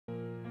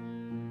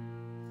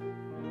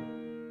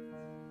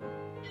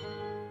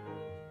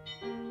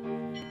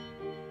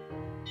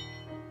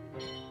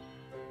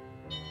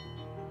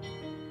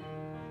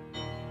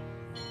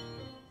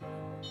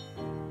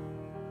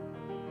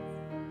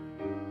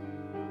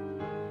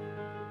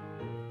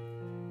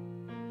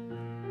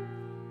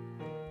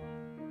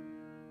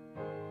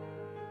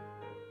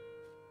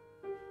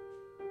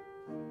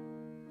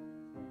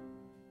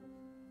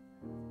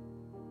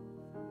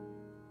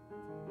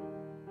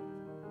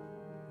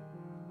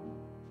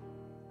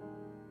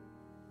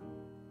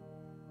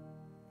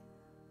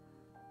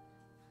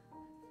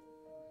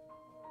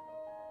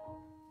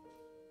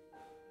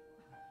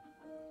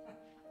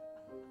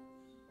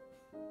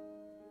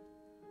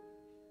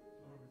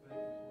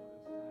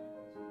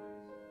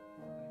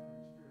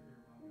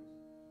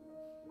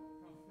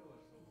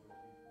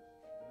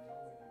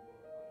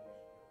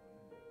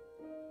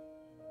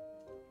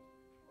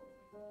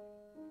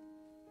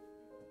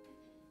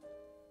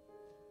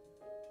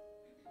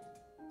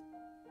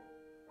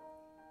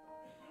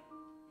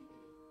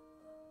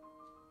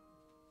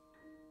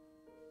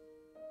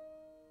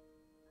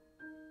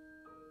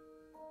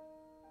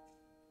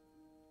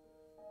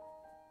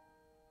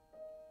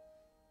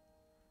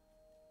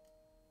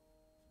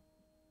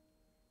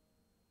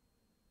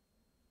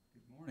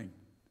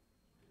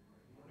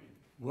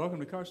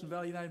Welcome to Carson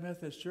Valley United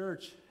Methodist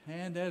Church,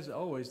 and as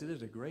always, it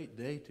is a great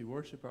day to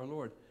worship our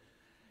Lord.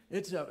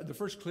 It's the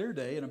first clear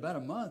day in about a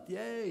month.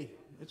 Yay!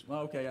 Well,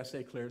 okay, I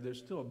say clear. There's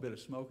still a bit of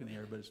smoke in the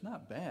air, but it's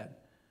not bad.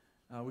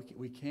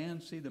 We can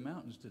see the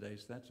mountains today,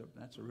 so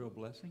that's a real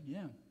blessing.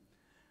 Yeah.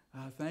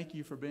 Thank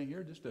you for being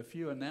here. Just a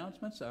few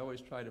announcements I always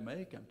try to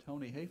make. I'm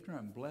Tony Hafner.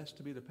 I'm blessed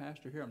to be the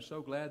pastor here. I'm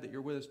so glad that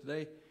you're with us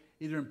today,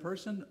 either in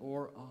person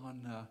or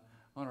on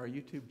our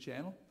YouTube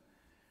channel.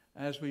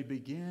 As we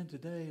begin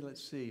today,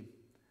 let's see.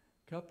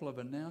 Couple of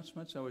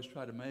announcements I always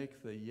try to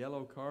make. The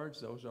yellow cards,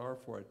 those are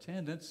for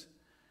attendance.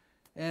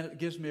 And it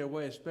gives me a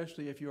way,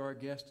 especially if you are a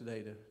guest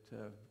today, to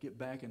get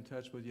back in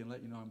touch with you and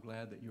let you know I'm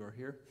glad that you are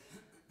here.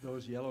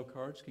 Those yellow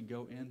cards can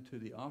go into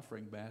the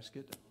offering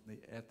basket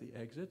at the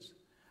exits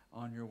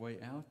on your way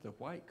out. The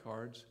white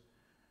cards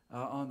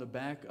on the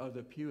back of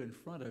the pew in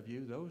front of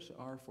you, those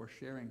are for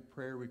sharing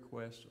prayer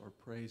requests or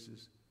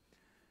praises.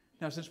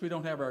 Now, since we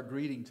don't have our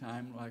greeting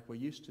time like we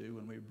used to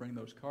when we bring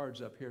those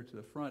cards up here to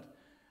the front,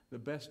 the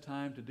best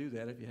time to do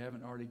that, if you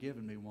haven't already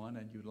given me one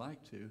and you'd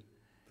like to,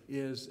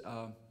 is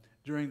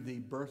during the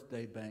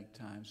birthday bank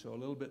time. So a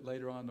little bit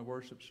later on in the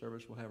worship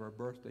service, we'll have our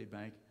birthday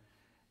bank.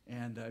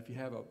 And if you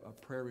have a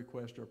prayer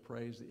request or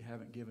praise that you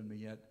haven't given me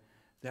yet,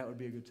 that would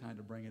be a good time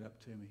to bring it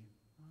up to me.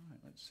 All right,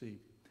 let's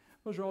see.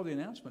 Those are all the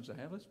announcements I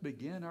have. Let's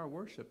begin our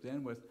worship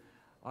then with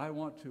I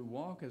Want to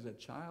Walk as a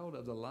Child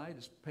of the Light.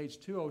 It's page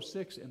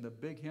 206 in the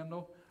big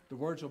hymnal. The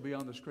words will be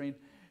on the screen.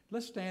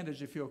 Let's stand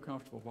as you feel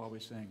comfortable while we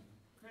sing.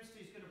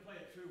 Christy's going to play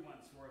it through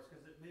once for us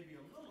because it may be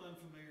a little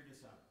unfamiliar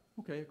to some.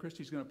 Okay,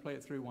 Christy's going to play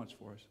it through once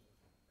for us.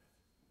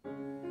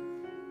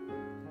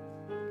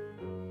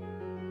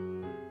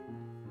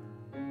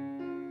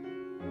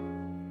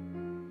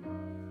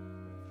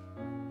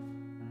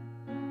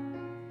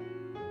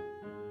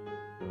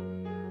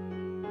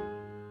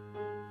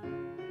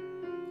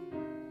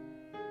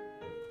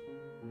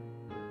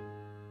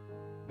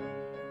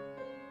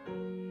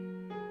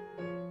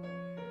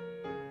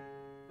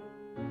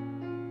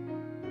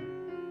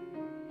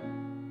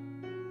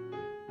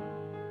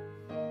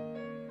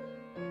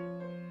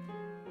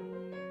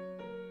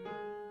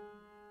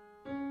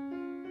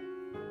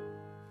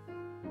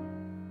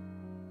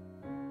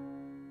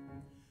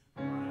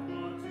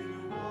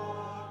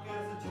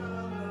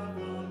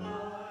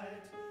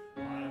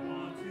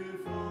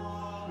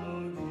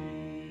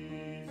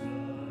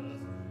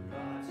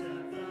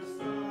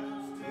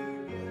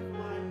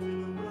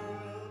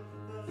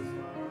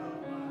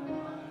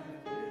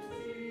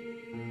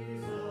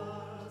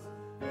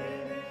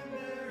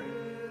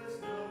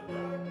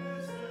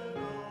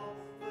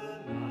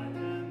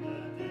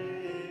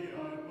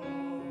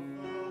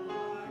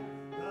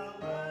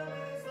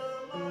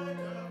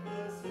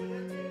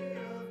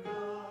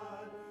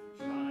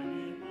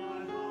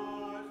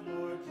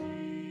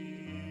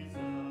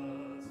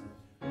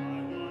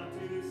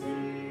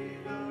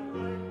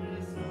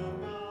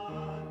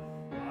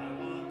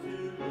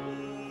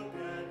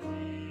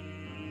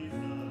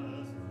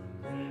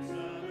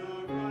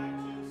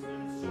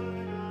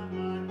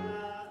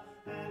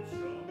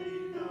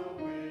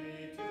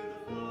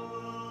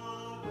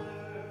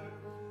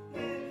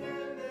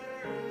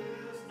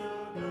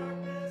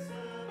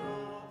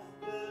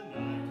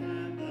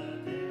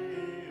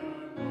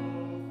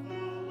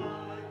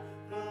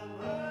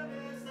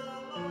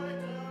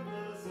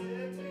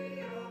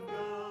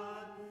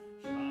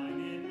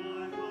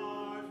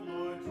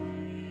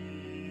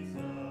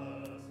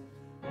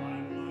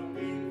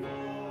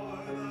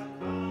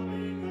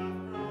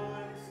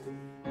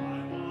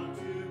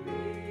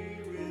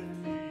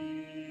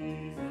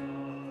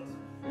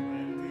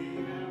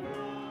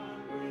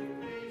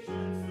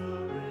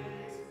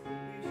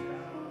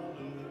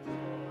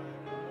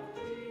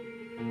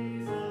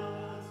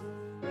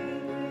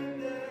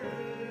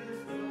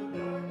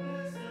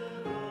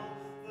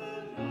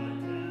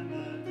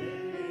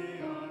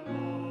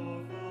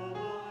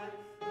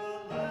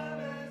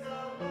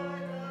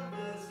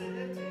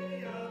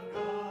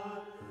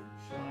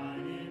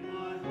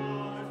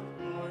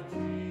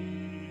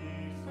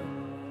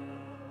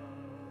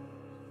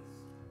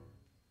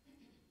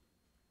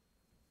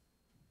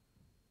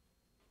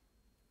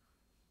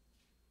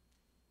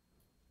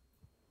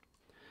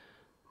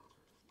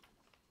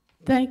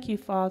 Thank you,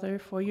 Father,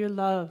 for your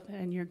love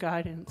and your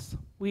guidance.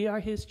 We are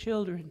his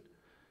children.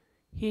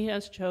 He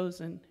has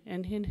chosen,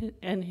 and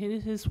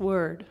in his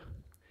word,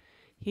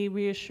 he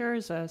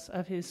reassures us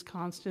of his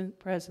constant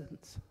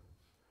presence.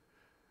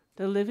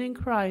 The living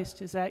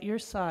Christ is at your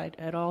side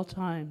at all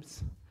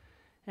times,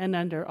 and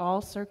under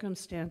all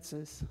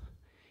circumstances.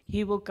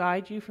 He will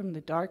guide you from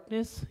the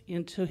darkness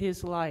into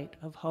his light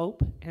of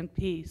hope and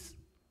peace.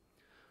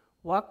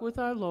 Walk with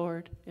our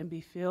Lord and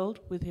be filled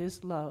with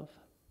his love.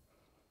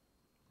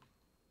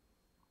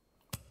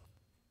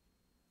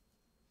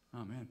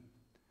 Amen.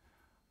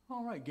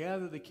 All right,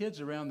 gather the kids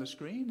around the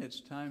screen.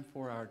 It's time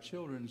for our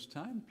children's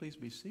time. Please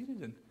be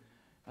seated.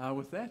 And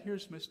with that,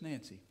 here's Miss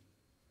Nancy.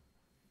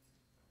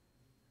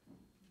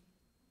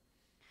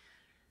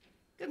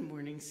 Good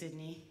morning,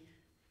 Sydney.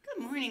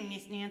 Good morning,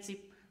 Miss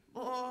Nancy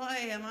Boy,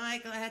 am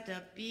I glad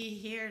to be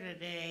here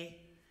today.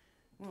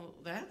 Well,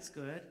 that's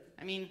good.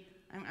 I mean,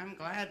 I'm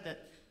glad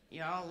that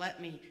y'all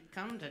let me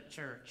come to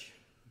church.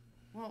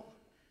 Well,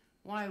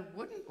 why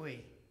wouldn't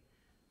we?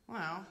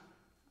 Well,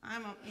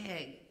 I'm a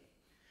pig.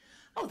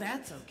 Oh,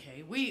 that's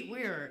okay.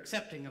 We're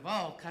accepting of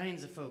all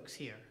kinds of folks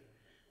here.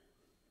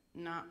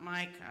 Not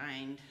my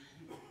kind.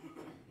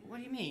 What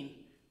do you mean?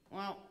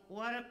 Well,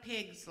 what do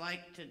pigs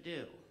like to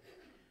do?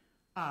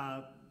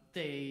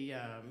 They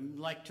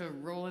like to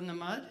roll in the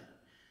mud?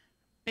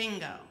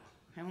 Bingo.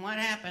 And what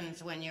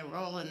happens when you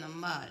roll in the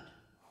mud?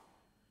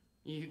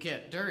 You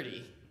get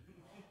dirty.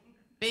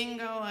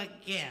 Bingo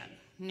again.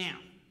 Now,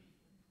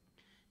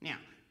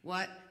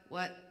 what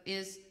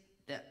is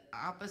the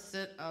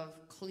opposite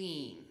of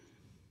clean?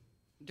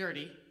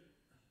 Dirty.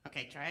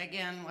 Okay, try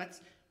again.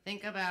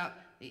 Think about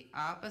the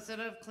opposite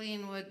of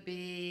clean would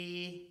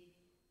be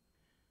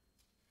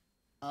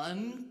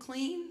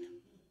unclean?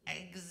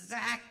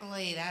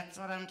 Exactly, that's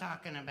what I'm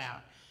talking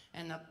about.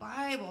 And the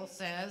Bible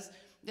says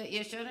that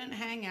you shouldn't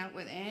hang out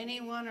with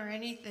anyone or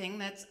anything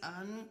that's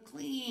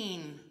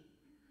unclean.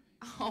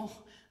 Oh,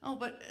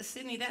 but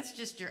Sydney, that's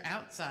just your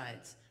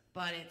outsides,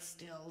 but it's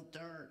still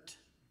dirt.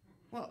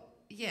 Well,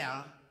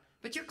 yeah,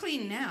 but you're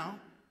clean now.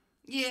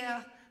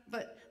 Yeah,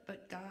 but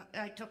God,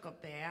 I took a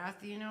bath,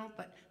 you know,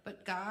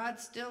 but God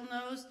still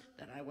knows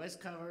that I was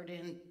covered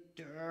in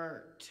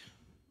dirt.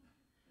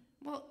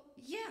 Well,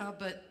 yeah,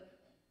 but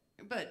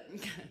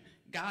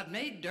God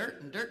made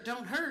dirt, and dirt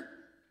don't hurt.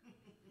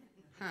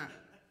 Huh.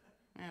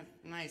 Yeah,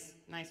 nice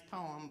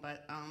poem,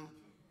 but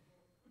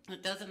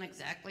it doesn't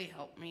exactly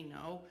help me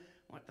know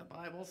what the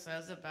Bible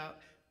says about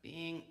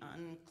being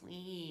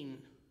unclean.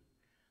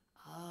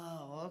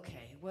 Oh,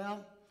 okay.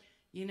 Well,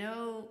 you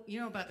know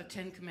about the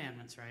Ten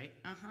Commandments, right?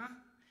 Uh-huh.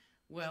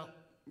 Well,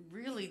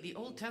 really, the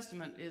Old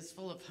Testament is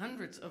full of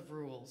hundreds of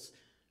rules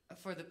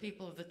for the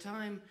people of the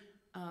time,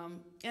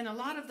 and a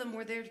lot of them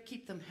were there to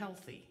keep them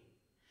healthy.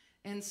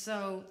 And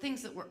so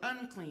things that were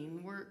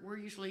unclean were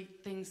usually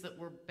things that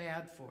were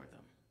bad for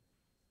them.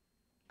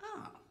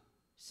 Oh,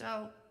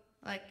 so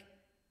like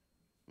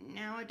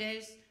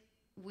nowadays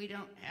we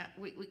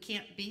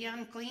can't be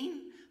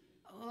unclean?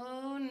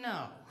 Oh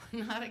no,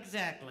 not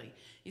exactly.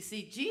 You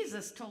see,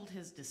 Jesus told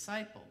his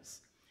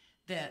disciples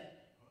that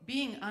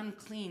being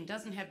unclean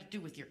doesn't have to do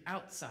with your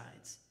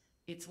outsides.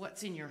 It's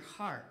what's in your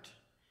heart.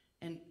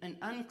 And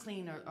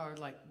unclean are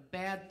like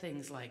bad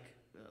things like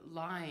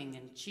lying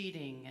and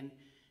cheating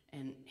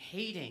and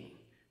hating.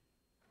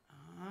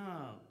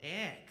 Oh,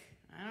 ick.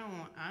 I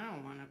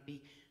don't want to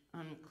be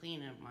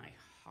unclean in my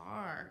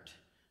heart.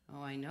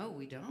 Oh, I know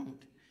we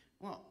don't.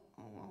 Well,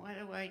 what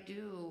do I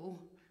do?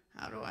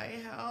 How do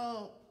I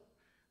help?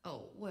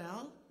 Oh,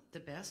 well, the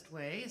best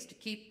way is to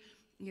keep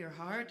your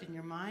heart and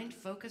your mind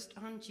focused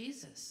on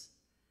Jesus.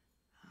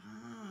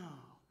 Oh.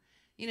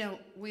 You know,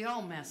 we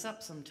all mess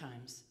up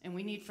sometimes, and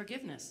we need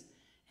forgiveness.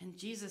 And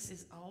Jesus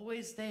is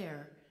always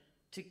there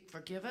to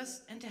forgive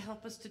us and to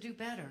help us to do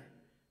better,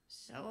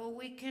 so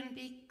we can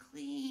be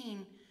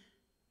clean.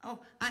 Oh,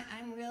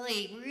 I'm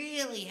really,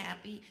 really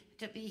happy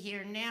to be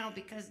here now,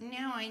 because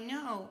now I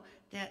know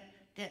that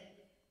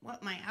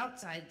what my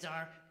outsides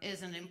are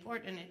isn't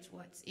important. It's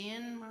what's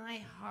in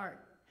my heart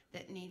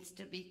that needs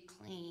to be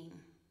clean.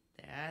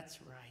 That's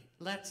right.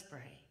 Let's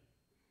pray.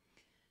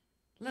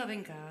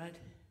 Loving God,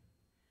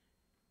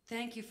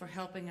 thank you for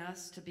helping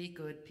us to be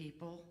good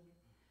people.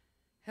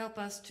 Help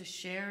us to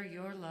share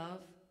your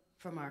love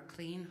from our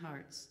clean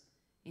hearts.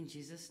 In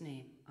Jesus'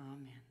 name,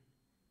 amen.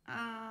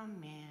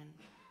 Amen.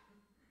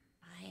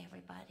 Bye,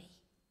 everybody.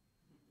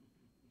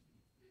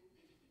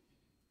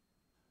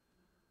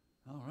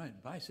 All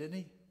right. Bye,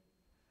 Sydney.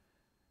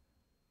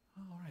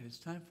 All right. It's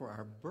time for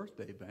our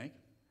birthday bank.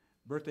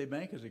 Birthday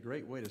bank is a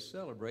great way to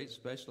celebrate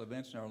special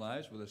events in our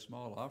lives with a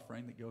small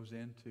offering that goes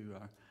into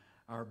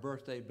our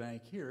birthday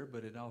bank here,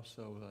 but it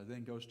also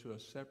then goes to a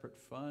separate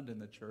fund in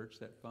the church.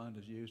 That fund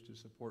is used to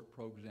support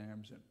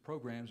programs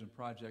and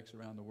projects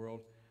around the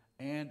world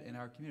and in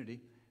our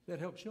community that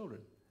help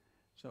children.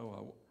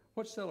 So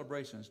what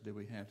celebrations do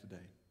we have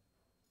today?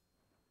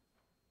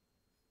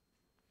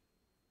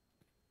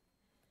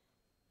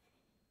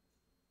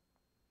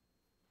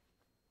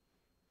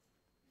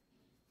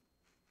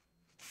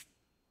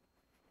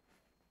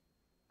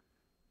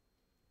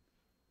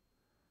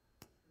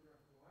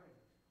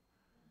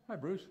 Hi,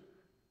 Bruce.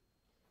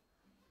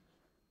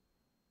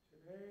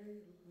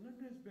 Today,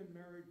 Linda's been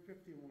married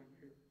 51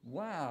 years.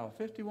 Wow,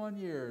 51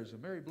 years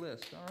of Mary Bliss.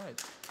 All right.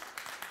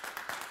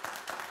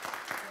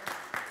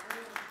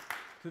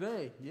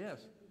 Today,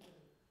 yes.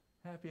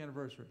 Happy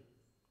anniversary.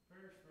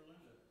 Prayers for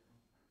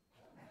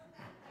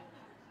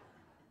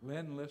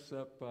Linda. Lynn lifts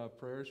up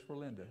prayers for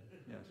Linda.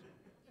 Yes.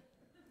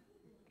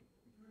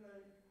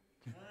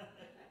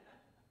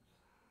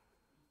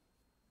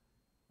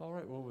 All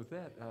right, well, with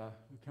that,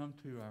 we come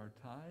to our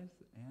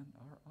tithes and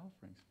our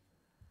offerings.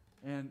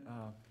 And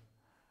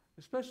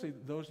especially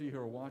those of you who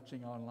are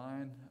watching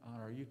online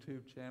on our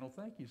YouTube channel,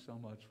 thank you so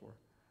much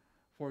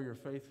for your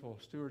faithful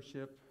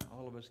stewardship.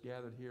 All of us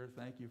gathered here,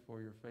 thank you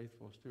for your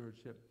faithful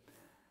stewardship.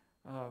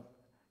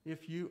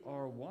 If you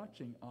are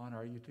watching on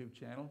our YouTube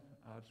channel,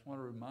 I just want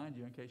to remind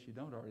you, in case you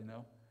don't already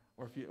know,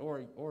 or if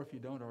you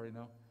don't already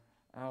know,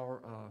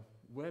 our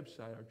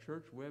website, our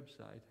church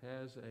website,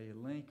 has a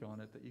link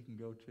on it that you can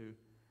go to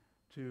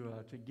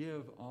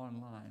give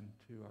online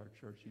to our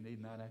church. You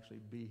need not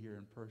actually be here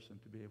in person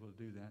to be able to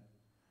do that.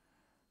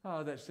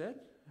 That said,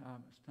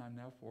 it's time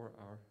now for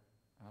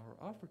our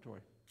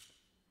offertory.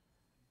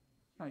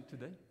 Right,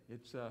 today,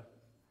 it's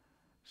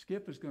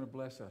Skip is going to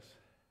bless us.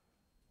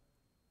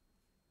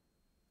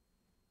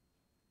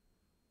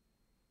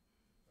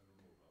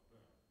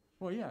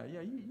 Well, yeah,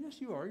 yes,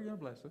 you are. You're going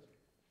to bless us.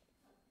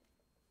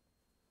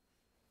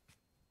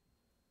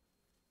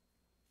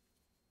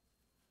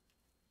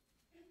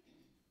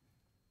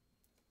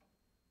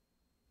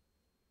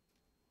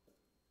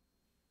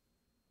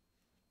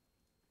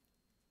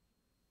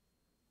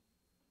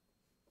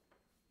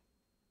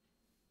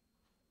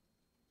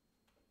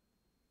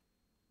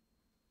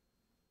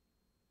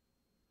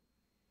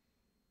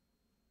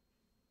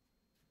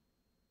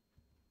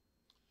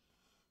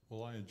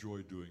 Well, I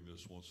enjoy doing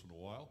this once in a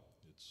while.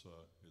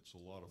 It's a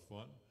lot of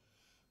fun.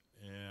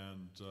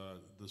 And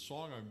the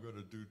song I'm going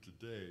to do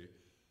today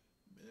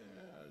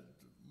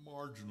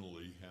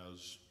marginally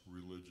has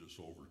religious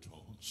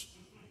overtones.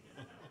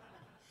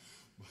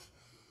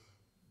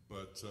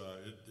 But it's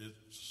a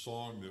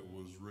song that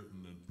was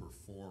written and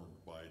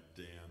performed by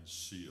Dan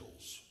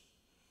Seals.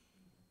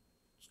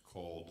 It's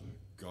called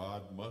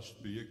God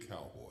Must Be a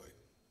Cowboy.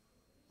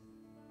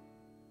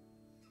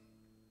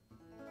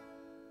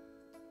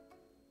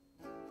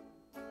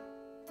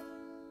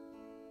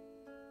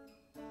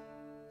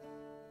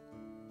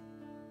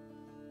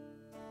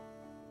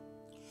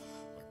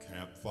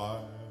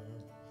 Campfire,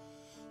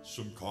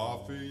 some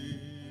coffee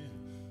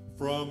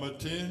from a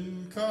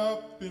tin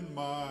cup in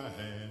my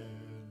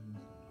hand.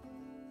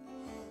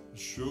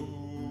 Sure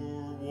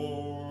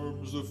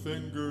warms the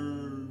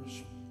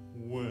fingers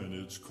when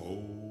it's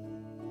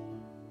cold.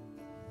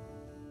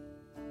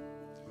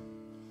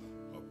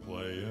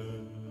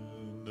 Playing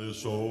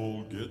this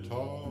old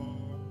guitar,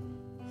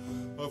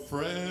 a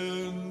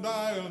friend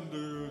I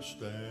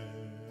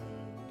understand.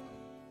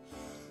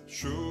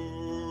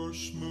 Sure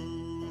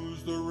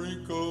smooths the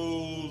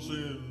wrinkles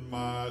in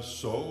my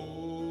soul.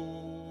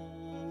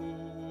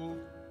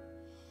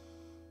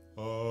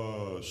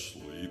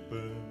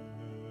 Sleeping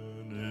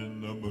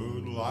in the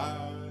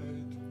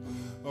moonlight,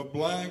 a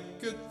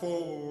blanket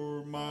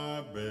for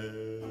my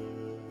bed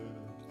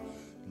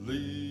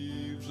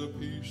leaves a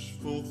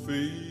peaceful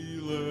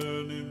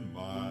feeling in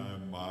my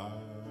mind.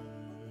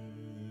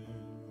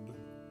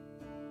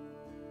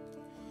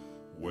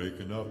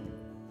 Waking up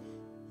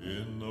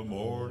in the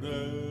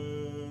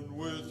morning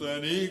with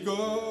an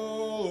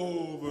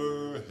eagle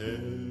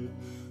overhead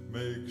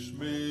makes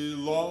me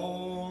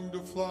long to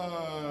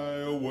fly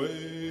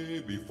away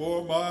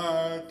before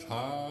my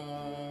time.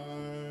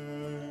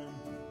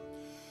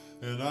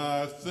 And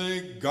I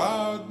think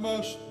God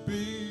must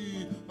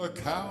be a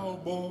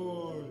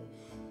cowboy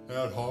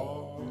at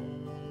heart.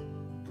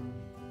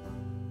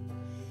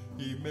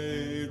 He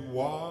made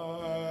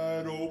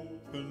wide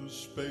open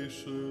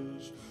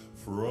spaces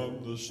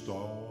from the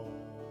start.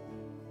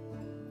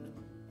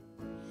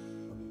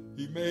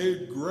 He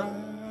made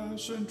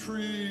grass and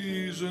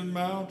trees and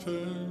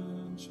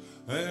mountains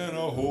and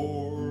a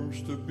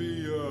horse to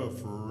be a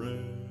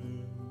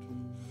friend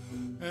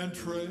and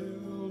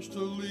trails to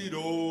lead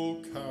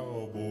old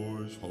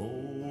cowboys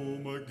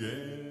home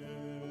again.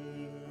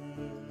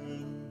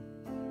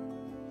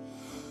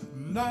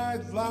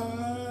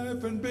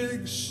 Nightlife in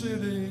big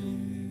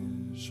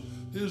cities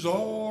is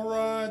all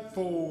right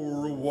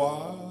for a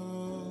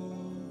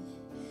while.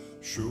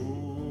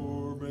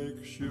 Sure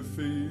makes you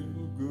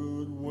feel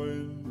good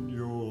when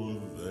you're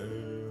there.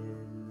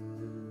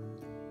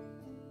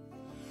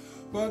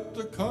 But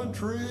the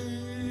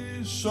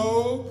country's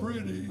so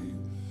pretty,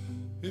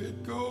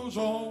 it goes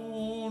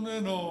on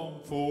and on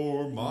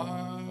for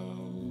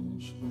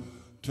miles.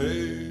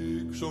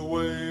 Takes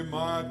away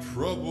my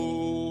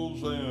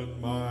troubles and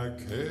my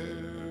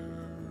cares.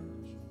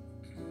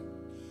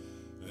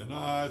 And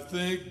I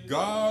think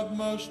God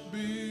must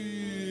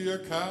be a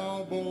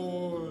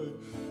cowboy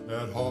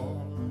at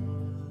heart.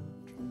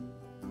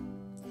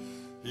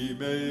 He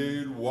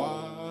made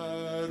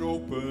wide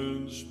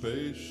open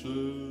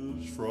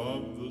spaces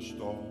from the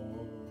start.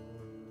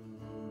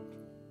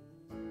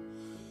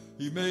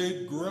 He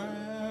made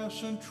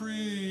grass and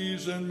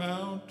trees and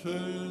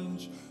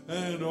mountains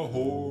and a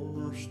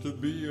horse to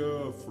be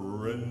a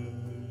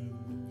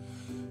friend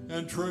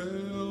and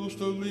trails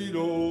to lead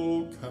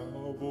old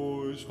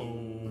cowboys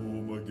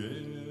home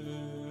again.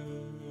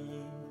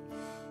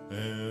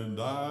 And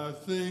I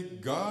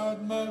think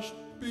God must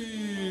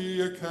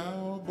be a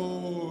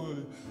cowboy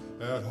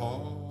at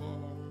heart.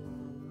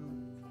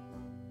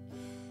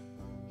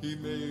 He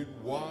made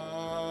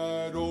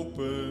wide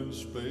open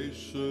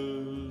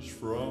spaces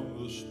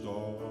from the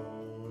start.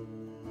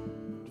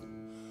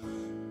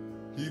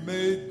 He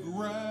made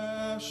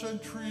grass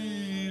and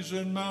trees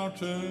and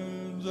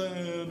mountains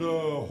and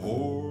a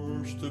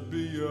horse to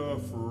be a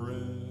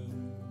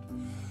friend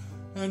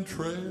and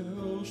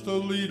trails to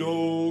lead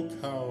old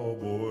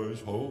cowboys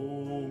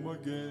home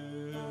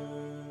again,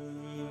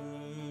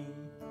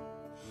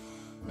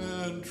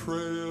 and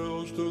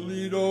trails to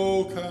lead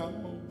old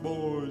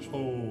cowboys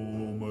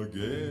home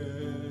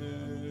again.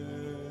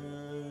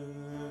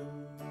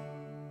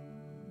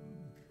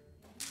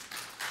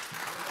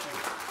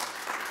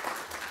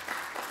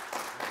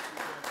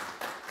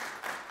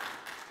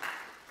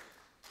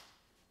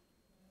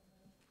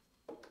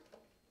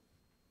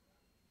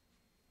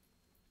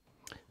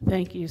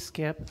 Thank you,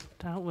 Skip.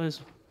 That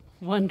was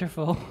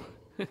wonderful.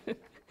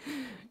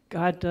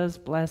 God does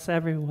bless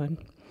everyone.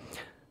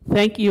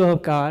 Thank you, O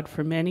God,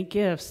 for many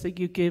gifts that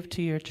you give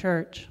to your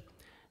church.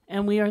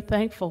 And we are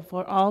thankful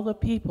for all the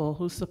people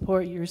who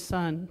support your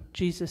Son,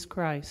 Jesus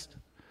Christ,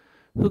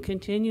 who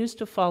continues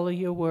to follow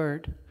your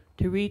word,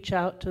 to reach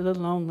out to the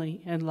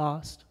lonely and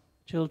lost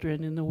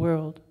children in the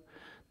world,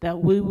 that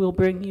we will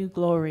bring you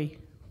glory.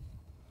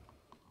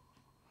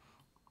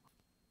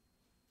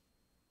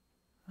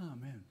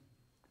 Amen.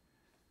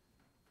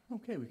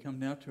 Okay, we come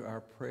now to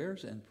our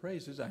prayers and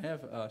praises. I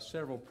have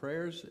several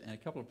prayers and a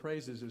couple of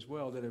praises as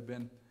well that have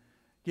been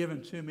given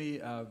to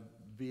me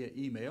via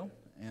email,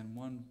 and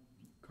one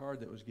card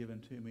that was given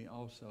to me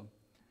also.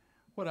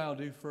 What I'll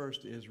do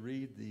first is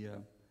read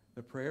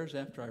the prayers.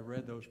 After I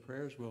read those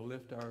prayers, we'll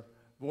lift our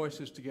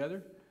voices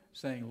together,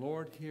 saying,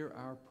 Lord, hear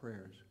our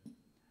prayers.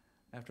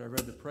 After I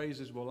read the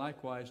praises, we'll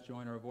likewise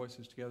join our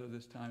voices together,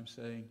 this time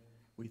saying,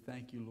 we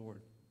thank you, Lord.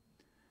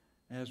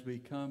 As we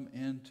come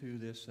into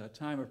this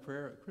time of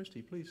prayer,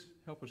 Christy, please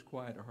help us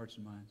quiet our hearts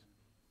and minds.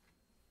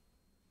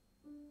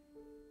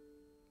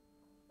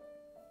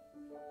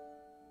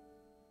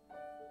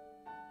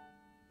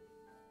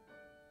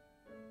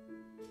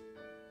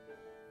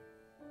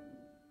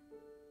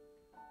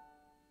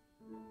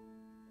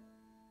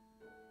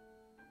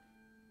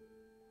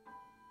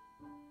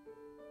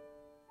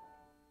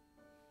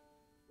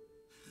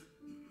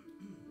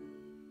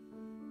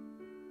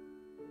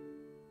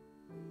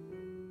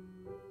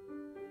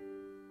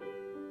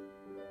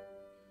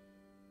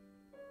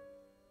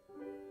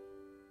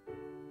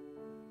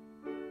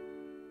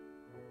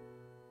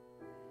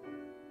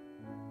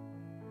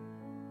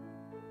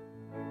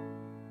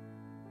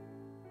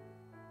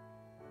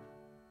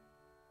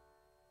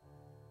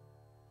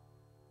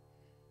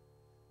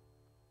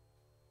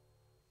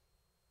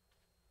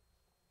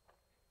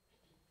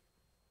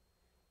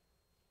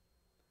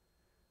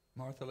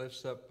 Martha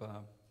lifts up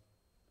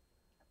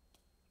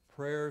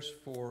prayers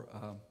for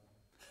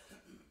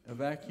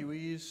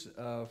evacuees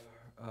of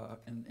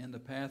in the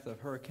path of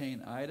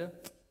Hurricane Ida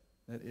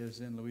that is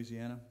in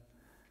Louisiana.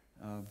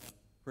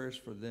 Prayers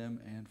for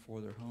them and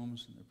for their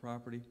homes and their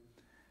property.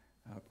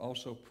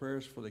 Also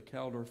prayers for the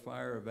Caldor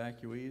fire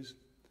evacuees.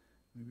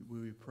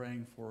 We'll be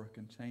praying for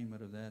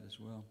containment of that as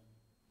well.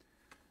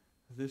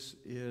 This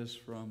is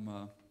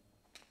from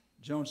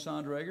Joan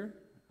Sondrager.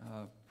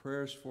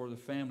 Prayers for the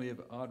family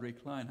of Audrey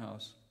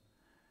Kleinhaus.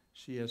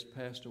 She has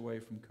passed away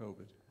from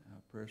COVID.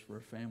 Prayers for her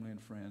family and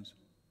friends.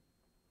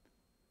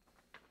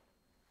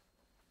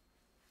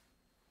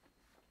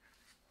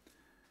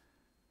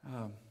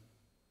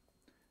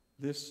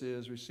 This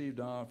is received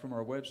from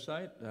our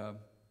website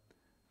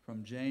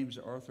from James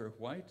Arthur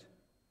White.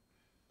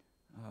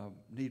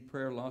 Need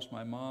prayer, lost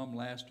my mom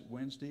last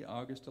Wednesday,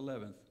 August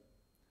 11th.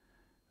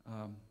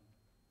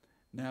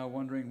 Now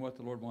wondering what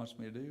the Lord wants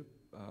me to do.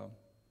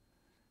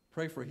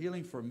 Pray for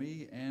healing for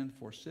me and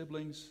for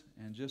siblings,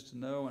 and just to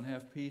know and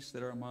have peace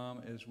that our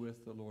mom is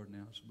with the Lord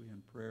now. So be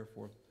in prayer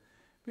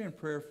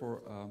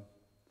for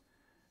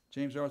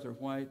James Arthur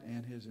White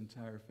and his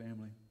entire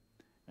family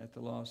at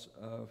the loss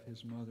of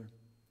his mother.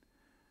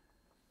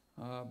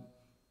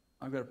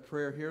 I've got a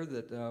prayer here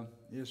that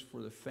is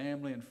for the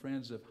family and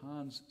friends of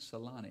Hans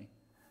Solani.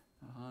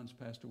 Hans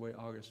passed away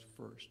August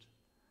 1st.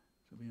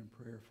 So be in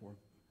prayer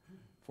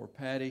for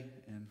Patty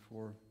and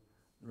for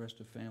the rest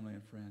of family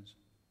and friends.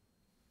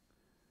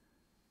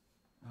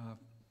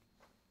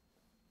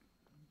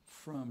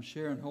 From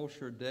Sharon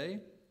Holscher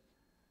Day,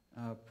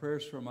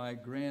 prayers for my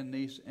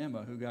grandniece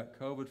Emma, who got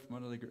COVID from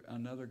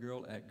another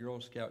girl at Girl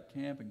Scout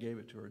camp and gave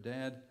it to her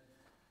dad.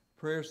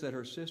 Prayers that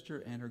her sister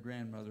and her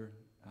grandmother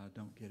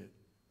don't get it.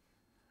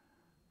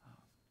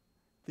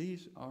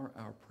 These are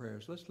our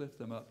prayers. Let's lift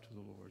them up to the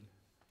Lord.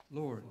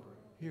 Lord,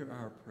 hear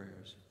our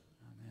prayers.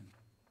 Amen.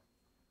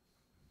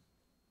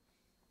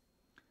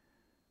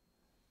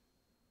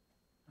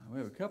 We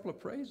have a couple of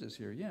praises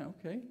here. Yeah,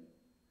 okay.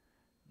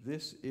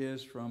 This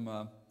is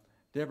from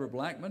Deborah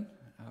Blackman.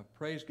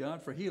 Praise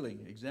God for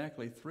healing.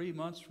 Exactly 3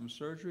 months from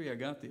surgery, I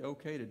got the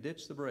okay to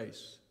ditch the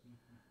brace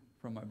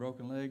from my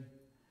broken leg.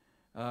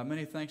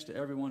 Many thanks to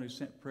everyone who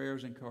sent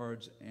prayers and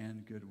cards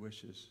and good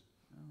wishes.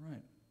 All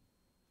right.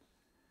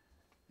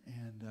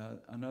 And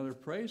another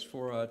praise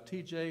for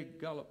T.J.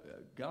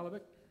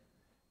 Golovic.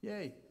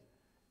 Yay.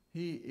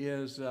 He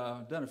has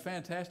done a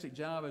fantastic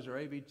job as our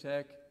AV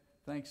tech.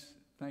 Thanks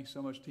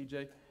so much,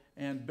 T.J.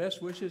 And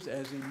best wishes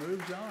as he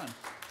moves on.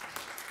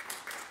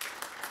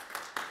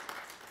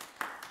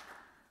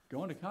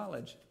 Going to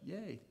college.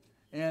 Yay.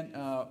 And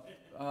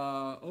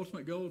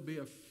ultimate goal would be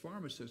a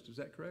pharmacist. Is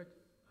that correct?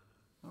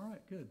 All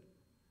right, good.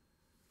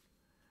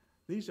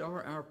 These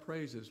are our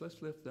praises.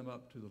 Let's lift them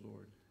up to the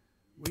Lord.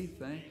 We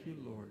thank you,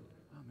 Lord.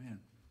 Amen.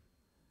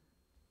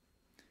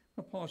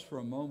 I'll pause for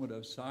a moment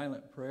of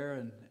silent prayer,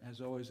 and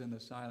as always in the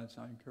silence,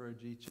 I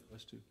encourage each of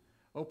us to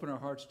open our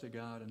hearts to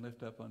God and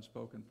lift up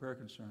unspoken prayer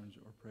concerns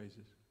or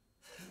praises.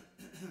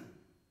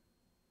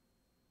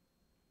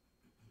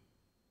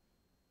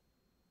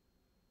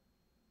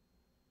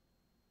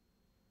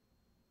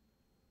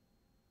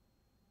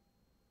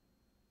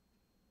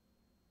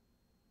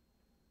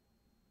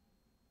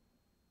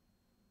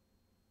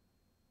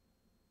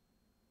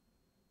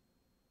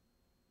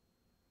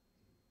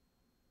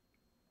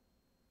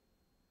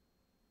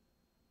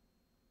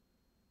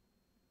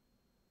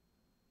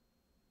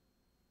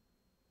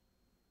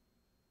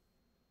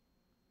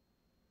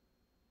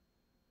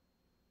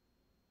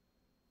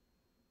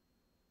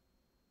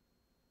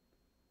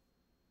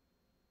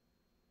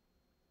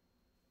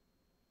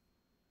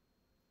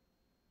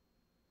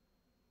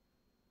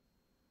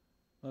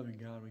 Loving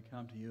God, we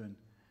come to you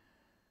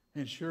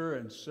and sure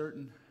and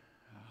certain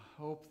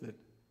hope that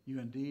you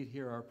indeed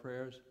hear our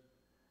prayers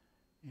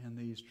in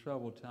these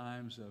troubled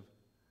times of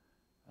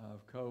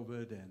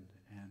COVID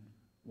and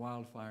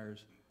wildfires.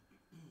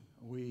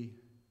 We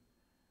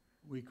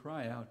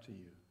cry out to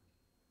you.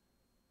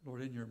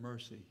 Lord, in your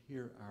mercy,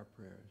 hear our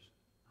prayers.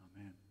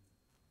 Amen.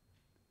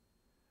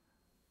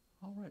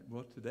 All right,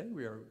 well, today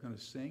we are going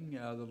to sing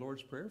the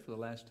Lord's Prayer for the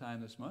last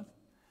time this month.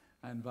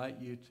 I invite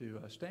you to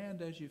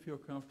stand as you feel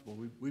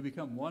comfortable. We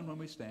become one when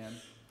we stand.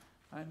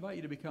 I invite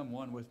you to become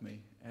one with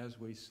me as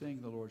we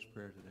sing the Lord's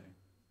Prayer today.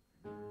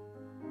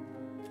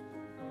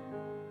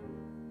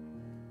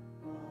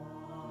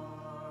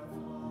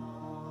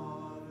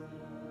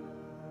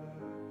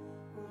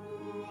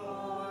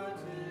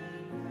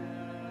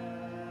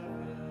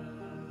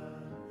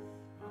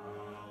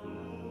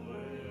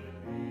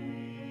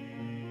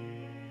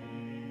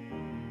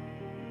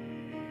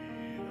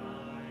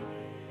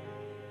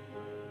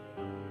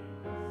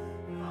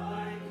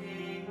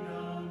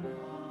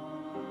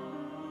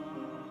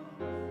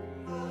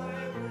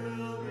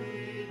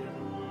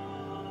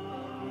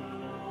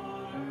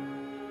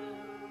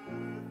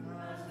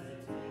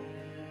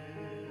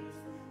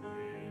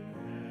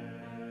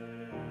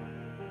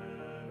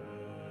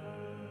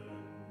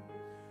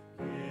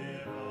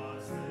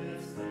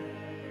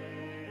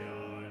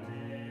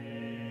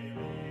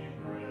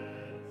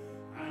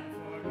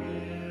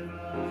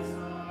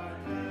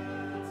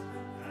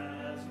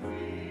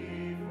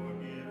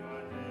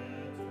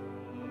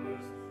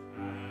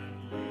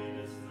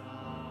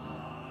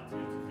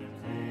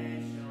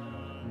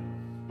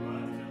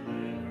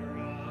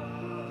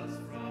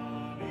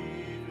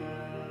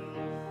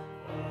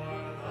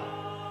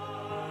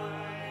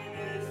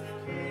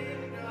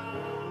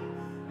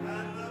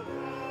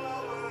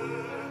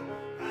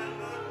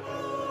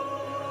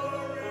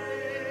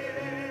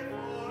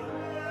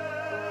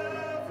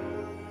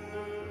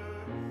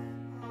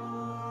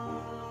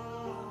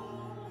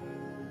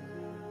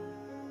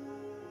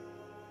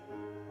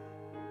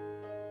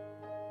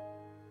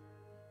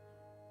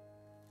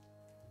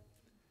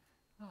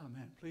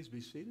 Please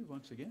be seated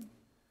once again.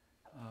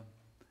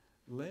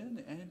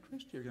 Lynn and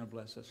Christy are going to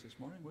bless us this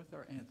morning with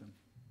our anthem.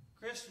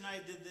 Chris and I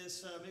did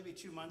this maybe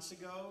 2 months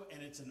ago,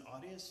 and it's an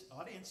audience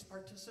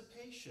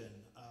participation.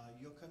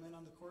 You'll come in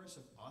on the chorus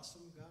of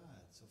Awesome God,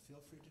 so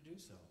feel free to do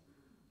so.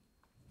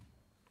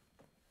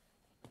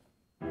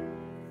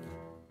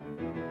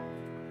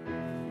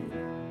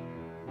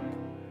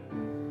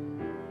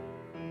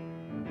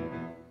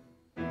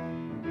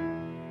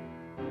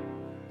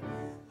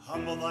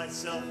 Humble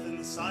thyself in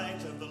the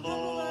sight of the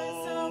Lord.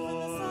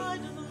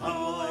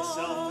 Humble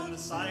thyself in the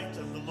sight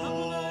of the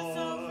Lord.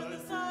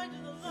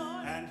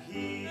 And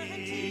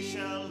he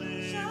shall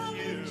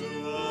lift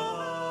you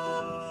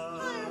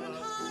up.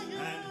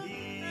 And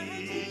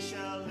he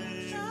shall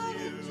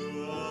lift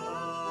you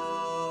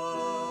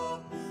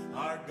up.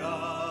 Our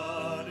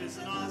God is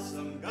an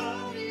awesome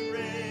God. He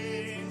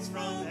reigns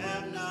from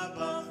heaven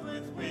above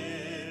with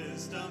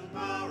wisdom,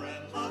 power,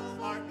 and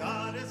love. Our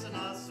God is an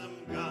awesome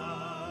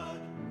God.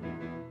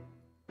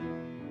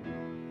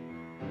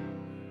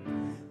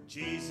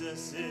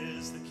 Jesus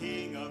is the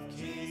King of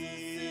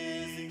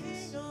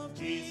Kings.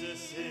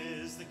 Jesus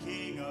is the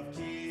King of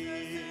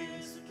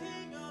Kings.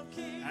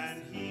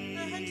 And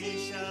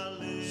he shall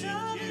lift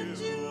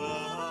you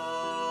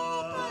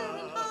up.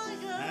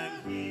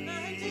 And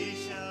he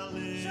shall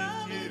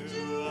lift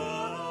you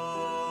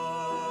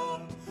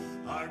up.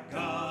 Our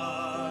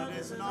God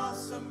is an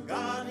awesome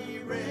God. He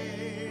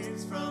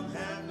reigns from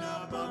heaven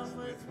above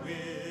with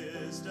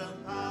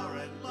wisdom, power,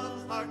 and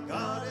love. Our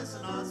God is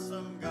an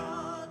awesome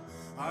God.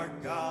 Our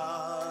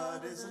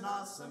God is an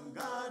awesome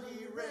God.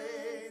 He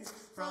reigns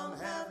from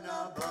heaven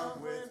above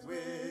with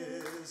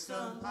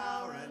wisdom,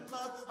 power, and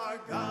love. Our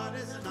God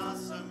is an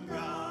awesome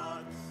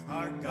God.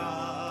 Our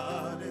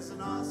God is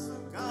an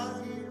awesome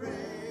God. He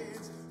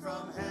reigns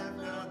from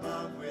heaven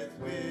above with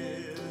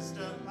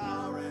wisdom,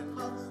 power, and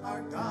love.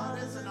 Our God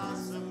is an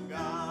awesome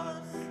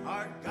God.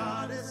 Our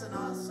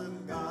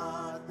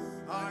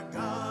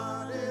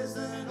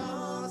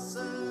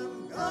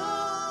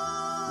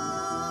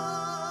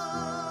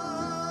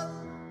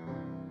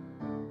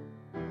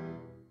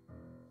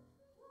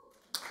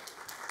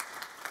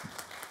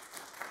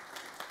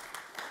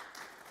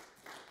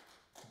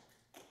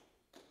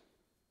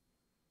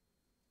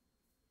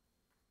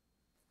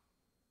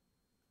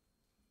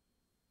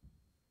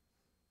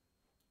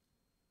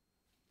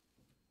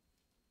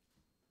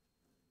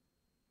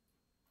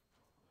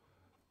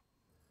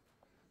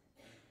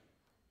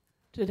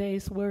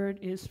Today's word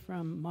is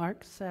from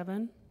Mark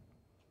 7,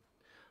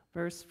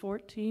 verse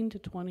 14 to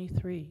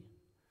 23.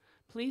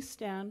 Please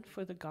stand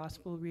for the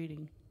gospel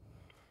reading.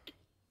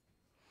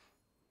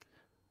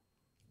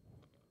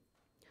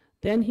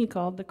 Then he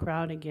called the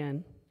crowd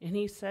again, and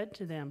he said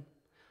to them,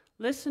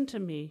 "Listen to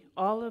me,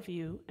 all of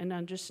you, and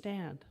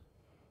understand.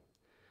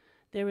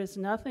 There is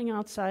nothing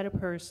outside a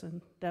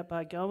person that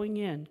by going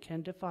in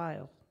can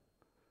defile,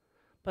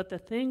 but the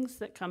things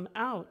that come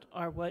out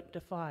are what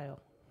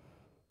defile."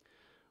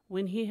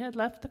 When he had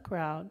left the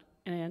crowd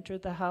and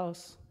entered the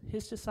house,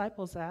 his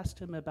disciples asked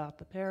him about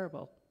the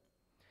parable.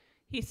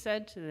 He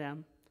said to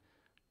them,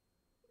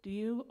 "Do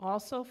you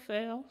also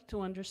fail to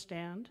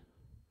understand?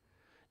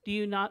 Do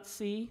you not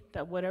see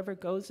that whatever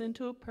goes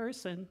into a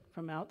person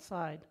from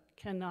outside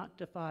cannot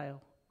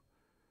defile,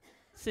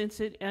 since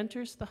it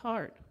enters the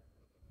heart,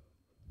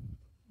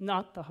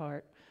 not the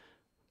heart,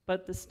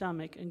 but the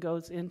stomach, and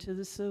goes into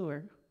the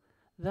sewer?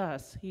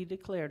 Thus he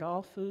declared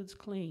all foods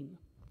clean.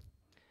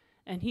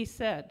 And he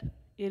said,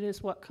 it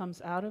is what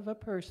comes out of a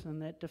person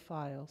that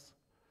defiles.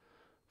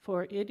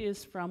 For it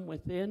is from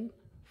within,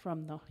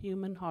 from the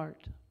human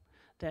heart,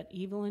 that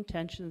evil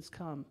intentions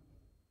come: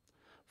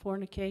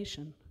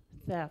 fornication,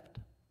 theft,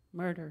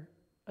 murder,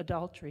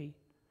 adultery,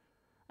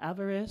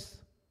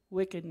 avarice,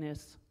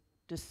 wickedness,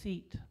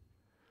 deceit,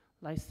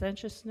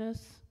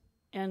 licentiousness,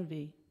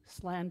 envy,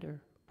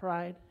 slander,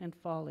 pride, and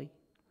folly.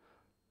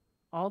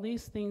 All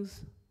these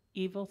things,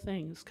 evil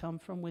things, come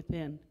from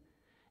within,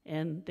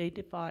 and they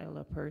defile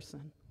a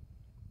person.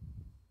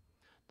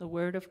 The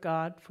word of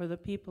God for the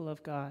people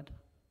of God.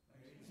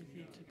 Thanks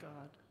be to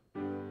God.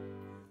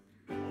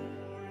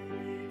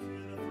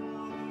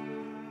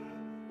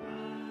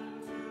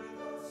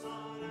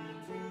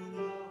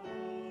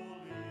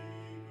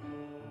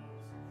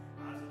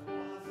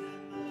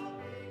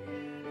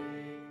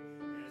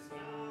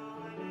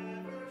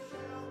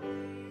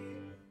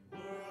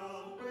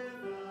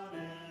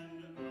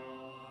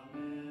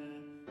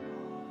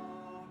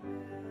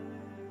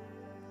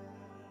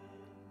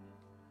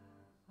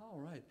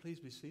 Please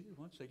be seated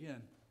once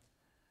again.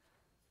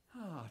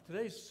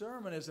 Today's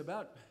sermon is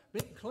about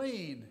being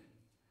clean.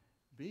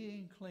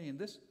 Being clean.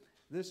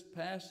 This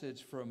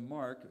passage from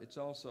Mark, it's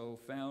also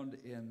found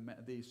in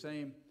the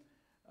same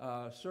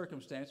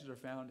circumstances are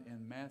found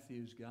in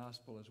Matthew's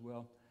gospel as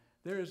well.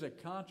 There is a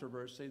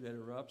controversy that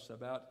erupts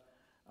about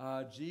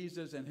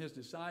Jesus and his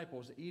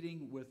disciples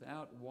eating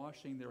without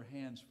washing their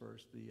hands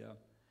first.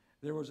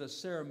 There was a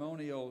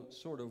ceremonial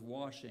sort of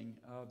washing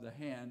of the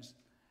hands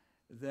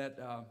that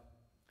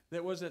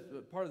was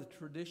part of the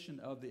tradition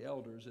of the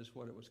elders, is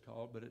what it was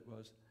called, but it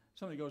was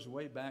something that goes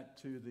way back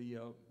to the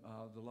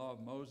law of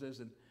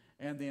Moses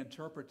and the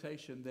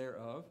interpretation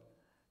thereof,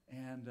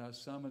 and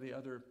some of the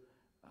other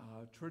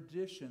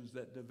traditions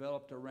that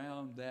developed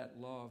around that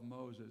law of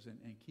Moses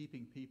and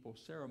keeping people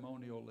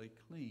ceremonially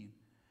clean.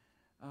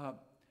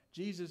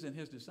 Jesus and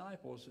his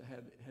disciples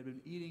had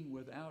been eating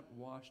without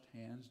washed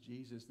hands.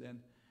 Jesus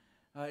then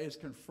is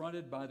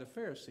confronted by the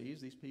Pharisees,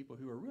 these people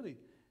who are really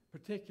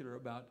particular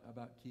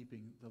about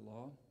keeping the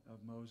law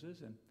of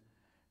Moses,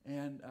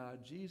 and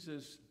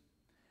Jesus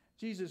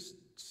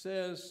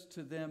says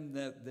to them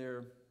that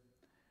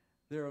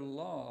their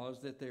laws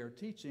that they are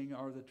teaching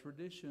are the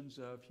traditions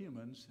of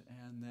humans,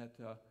 and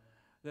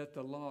that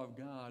the law of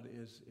God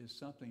is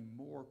something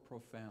more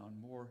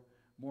profound,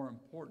 more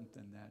important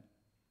than that.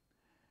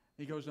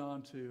 He goes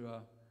on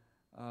to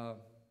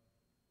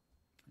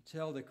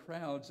tell the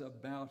crowds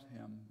about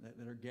him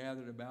that are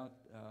gathered about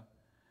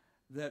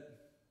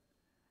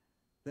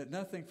that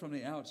nothing from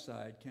the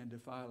outside can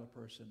defile a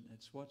person.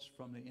 It's what's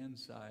from the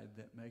inside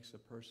that makes a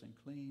person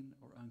clean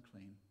or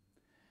unclean.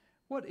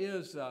 What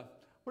is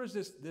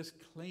this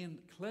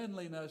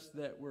cleanliness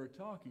that we're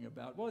talking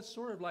about? Well, it's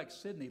sort of like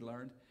Sydney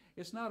learned.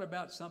 It's not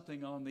about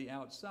something on the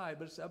outside,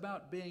 but it's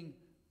about being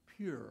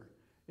pure.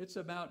 It's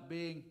about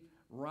being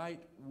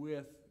right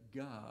with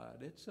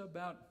God. It's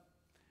about,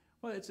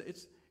 well, it's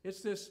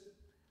this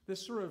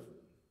sort of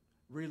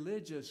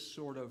religious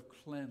sort of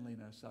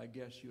cleanliness, I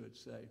guess you would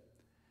say.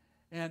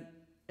 And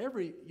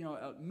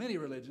many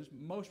religions,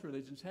 most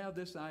religions have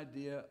this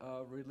idea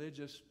of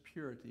religious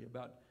purity,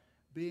 about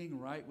being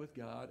right with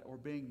God or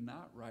being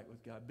not right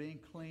with God, being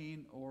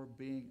clean or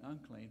being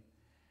unclean.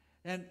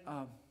 And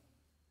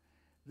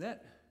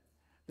that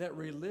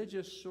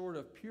religious sort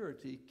of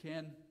purity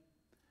can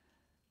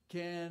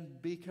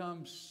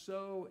become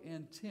so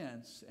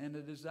intense, and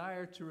the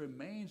desire to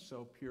remain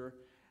so pure,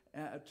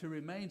 and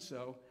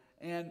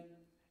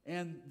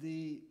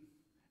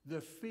the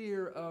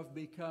fear of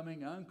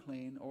becoming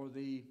unclean, or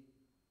the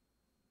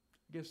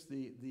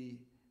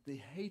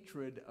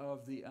hatred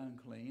of the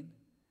unclean,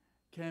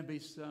 can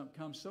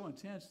become so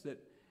intense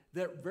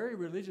that very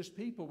religious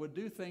people would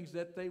do things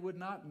that they would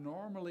not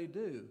normally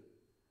do.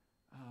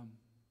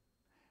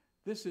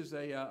 This is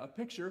a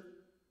picture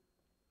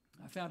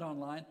I found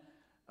online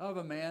of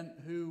a man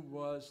who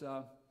was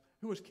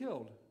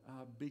killed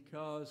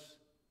because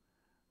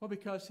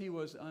he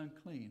was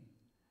unclean.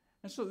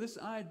 And so this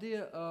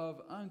idea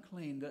of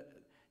unclean,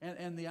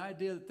 and the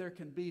idea that there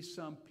can be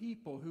some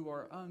people who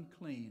are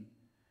unclean,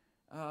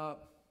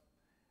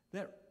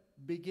 that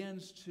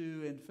begins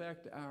to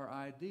infect our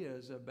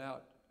ideas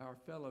about our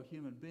fellow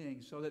human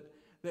beings, so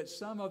that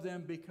some of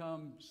them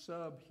become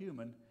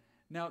subhuman.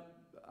 Now,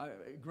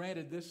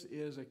 granted, this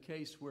is a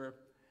case where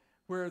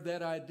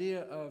that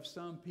idea of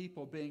some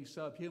people being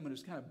subhuman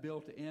is kind of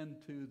built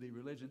into the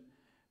religion.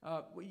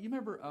 You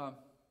remember,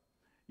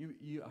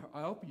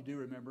 I hope you do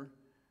remember,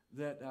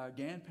 that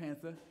Gan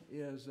Pantha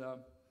is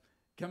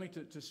coming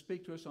to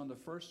speak to us on the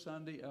first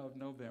Sunday of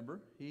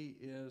November. He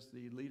is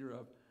the leader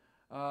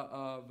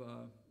of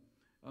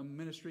a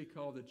ministry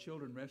called the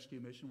Children Rescue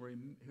Mission,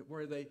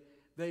 where they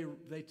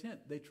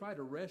try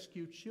to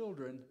rescue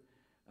children,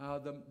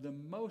 the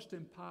most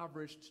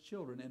impoverished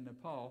children in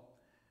Nepal,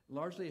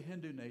 largely a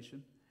Hindu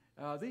nation.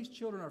 These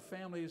children are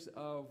families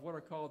of what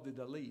are called the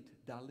Dalit.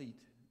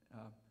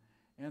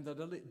 And the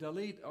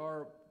Dalit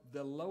are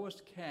the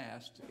lowest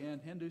caste in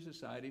Hindu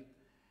society,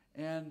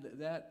 and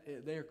that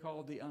they are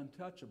called the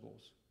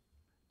untouchables,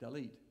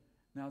 Dalit.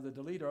 Now, the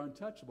Dalit are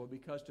untouchable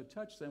because to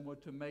touch them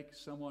would to make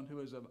someone who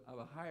is of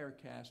a higher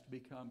caste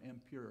become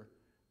impure,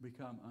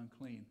 become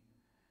unclean.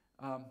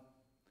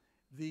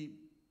 The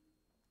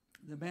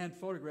man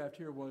photographed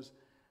here was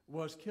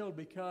killed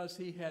because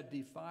he had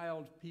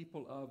defiled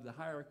people of the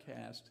higher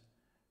caste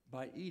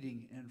by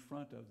eating in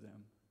front of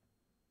them.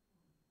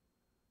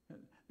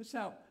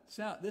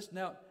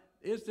 Now,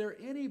 is there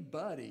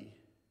anybody,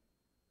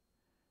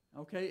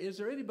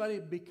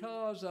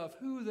 because of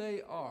who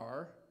they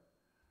are,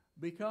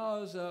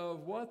 because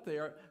of what they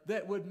are,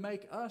 that would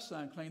make us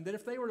unclean, that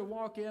if they were to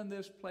walk in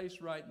this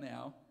place right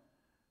now,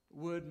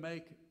 would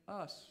make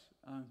us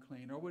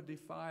unclean or would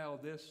defile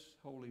this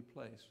holy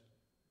place?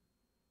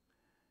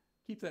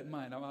 Keep that in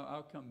mind.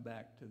 I'll come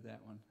back to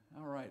that one.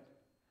 All right.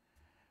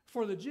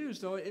 For the Jews,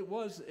 though, it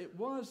was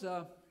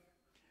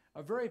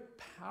a very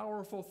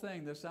powerful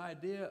thing, this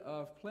idea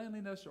of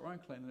cleanliness or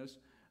uncleanliness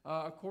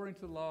according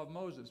to the law of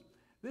Moses.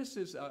 This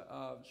is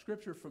a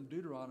scripture from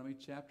Deuteronomy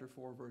chapter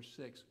 4, verse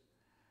 6.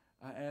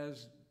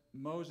 As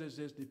Moses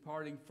is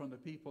departing from the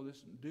people,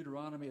 this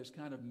Deuteronomy is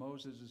kind of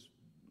Moses'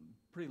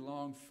 pretty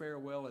long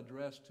farewell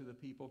address to the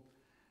people.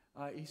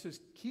 He says,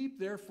 "Keep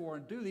therefore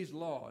and do these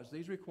laws,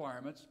 these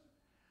requirements,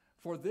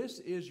 for this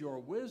is your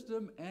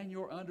wisdom and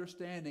your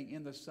understanding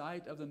in the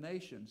sight of the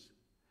nations,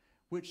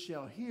 which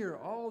shall hear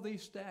all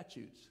these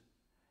statutes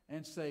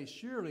and say,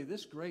 surely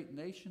this great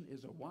nation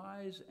is a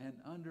wise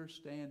and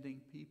understanding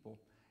people."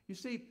 You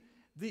see,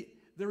 the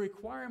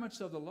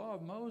requirements of the law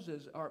of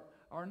Moses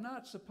are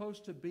not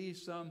supposed to be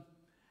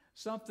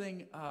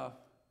something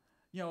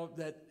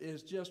that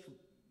is just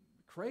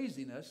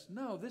craziness.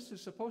 No, this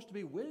is supposed to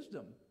be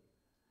wisdom.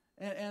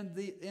 And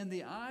in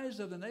the eyes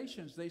of the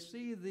nations, they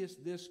see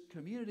this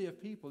community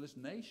of people, this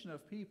nation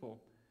of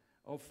people,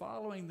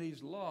 following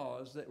these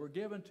laws that were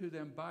given to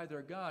them by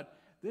their God.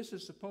 This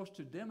is supposed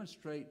to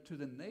demonstrate to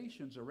the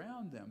nations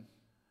around them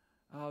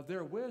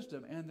their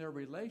wisdom and their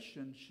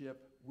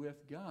relationship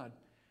with God.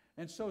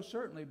 And so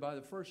certainly by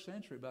the first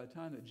century, by the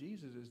time that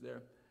Jesus is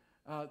there,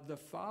 the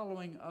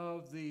following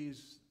of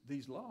these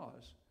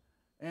laws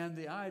and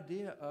the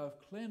idea of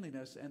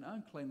cleanliness and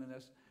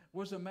uncleanliness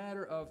was a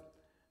matter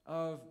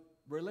of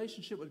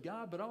relationship with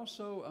God, but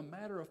also a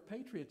matter of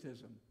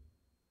patriotism.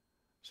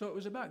 So it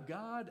was about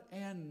God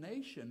and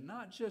nation,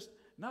 not just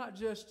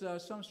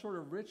some sort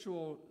of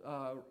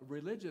ritual,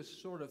 religious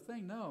sort of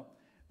thing. No,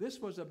 this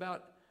was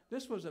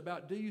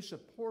about do you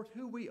support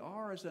who we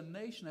are as a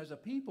nation, as a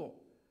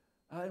people,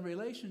 in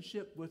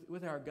relationship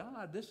with our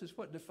God? This is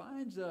what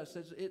defines us.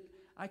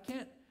 I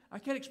can't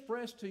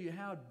express to you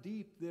how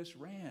deep this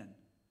ran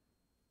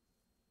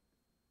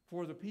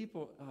for the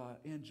people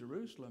in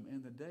Jerusalem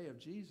in the day of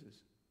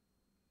Jesus.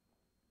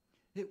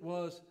 It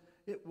was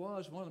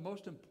one of the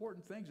most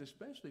important things,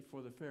 especially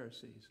for the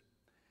Pharisees.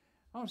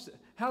 How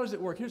does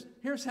it work?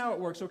 Here's how it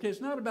works. Okay,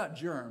 it's not about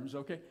germs.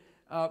 Okay,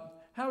 how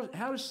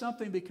does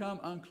something become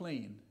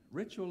unclean,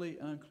 ritually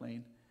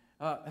unclean?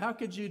 How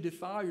could you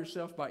defile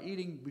yourself by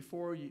eating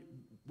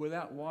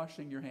without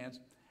washing your hands?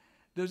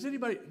 Does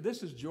anybody?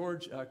 This is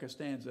George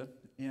Costanza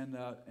in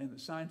the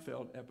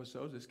Seinfeld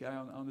episodes. This guy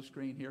on the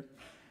screen here,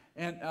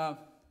 and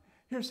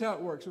here's how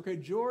it works. Okay,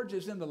 George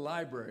is in the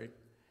library,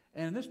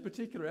 and in this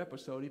particular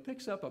episode, he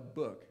picks up a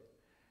book.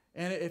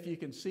 And if you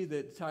can see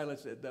the title,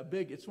 it's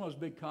one of those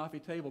big coffee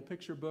table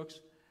picture books,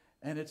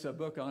 and it's a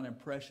book on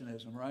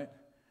Impressionism, right?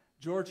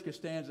 George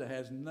Costanza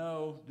has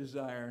no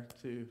desire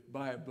to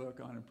buy a book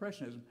on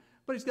Impressionism,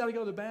 but he's got to go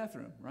to the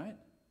bathroom, right?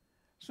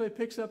 So he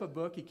picks up a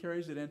book, he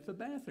carries it into the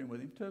bathroom with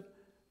him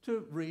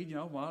to read,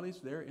 while he's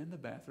there in the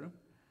bathroom.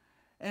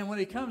 And when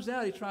he comes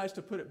out, he tries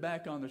to put it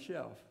back on the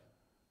shelf,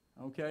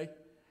 okay?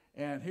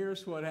 And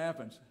here's what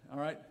happens, all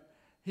right?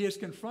 He is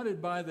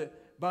confronted by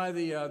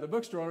the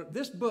bookstore.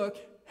 This book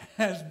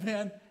has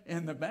been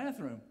in the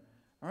bathroom.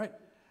 All right.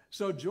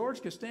 So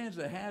George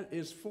Costanza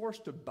is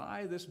forced to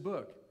buy this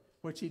book,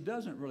 which he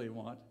doesn't really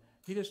want.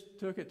 He just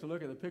took it to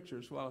look at the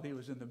pictures while he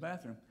was in the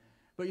bathroom.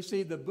 But you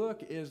see, the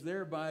book is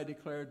thereby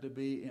declared to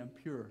be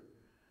impure.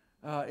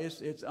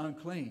 it's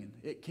unclean.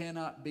 It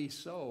cannot be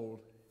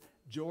sold.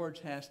 George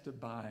has to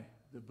buy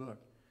the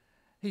book.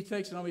 He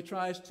takes it home. He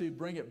tries to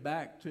bring it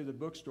back to the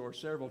bookstore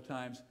several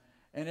times,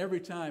 and every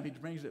time he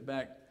brings it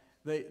back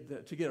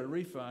to get a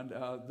refund,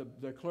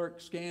 the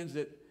clerk scans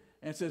it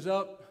and says,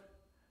 "Oh,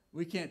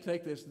 we can't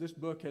take this. This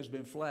book has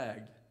been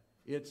flagged.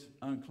 It's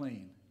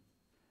unclean.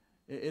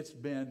 It's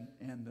been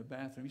in the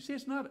bathroom." You see,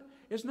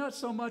 it's not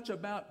so much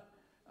about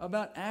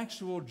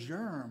actual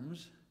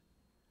germs.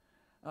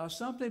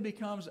 Something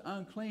becomes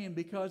unclean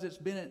because it's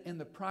been in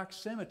the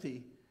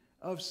proximity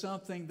of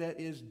something that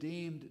is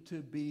deemed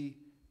to be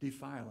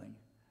defiling,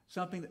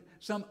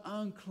 some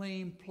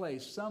unclean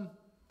place,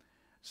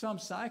 some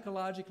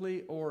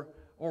psychologically or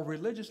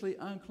religiously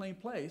unclean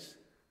place.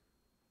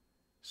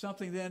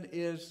 Something then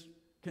is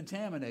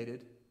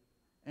contaminated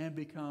and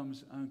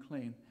becomes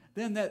unclean.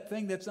 Then that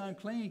thing that's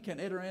unclean can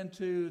enter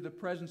into the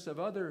presence of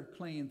other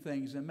clean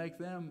things and make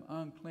them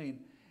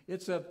unclean.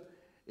 It's a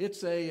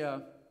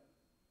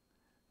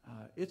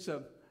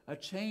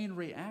chain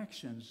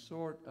reaction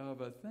sort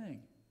of a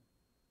thing.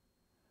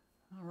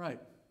 All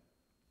right.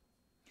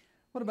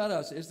 What about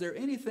us? Is there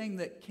anything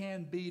that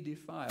can be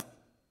defiled?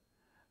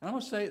 And I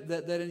want to say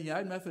that in the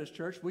United Methodist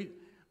Church,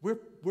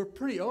 we're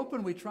pretty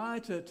open. We try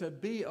to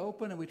be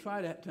open, and we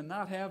try to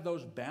not have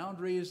those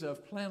boundaries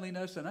of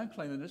cleanliness and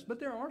uncleanliness, but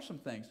there are some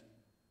things.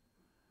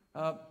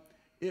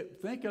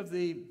 Think of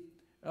the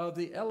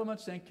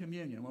elements in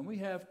communion. When we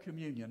have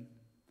communion,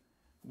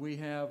 we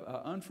have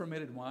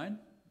unfermented wine,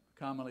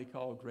 commonly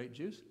called grape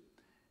juice,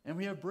 and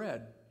we have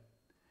bread.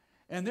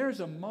 And there's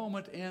a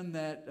moment in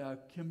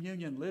that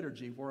communion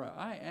liturgy where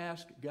I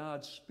ask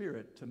God's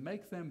Spirit to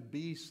make them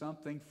be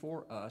something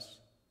for us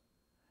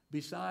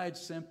besides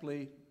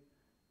simply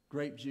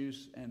grape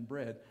juice and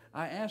bread.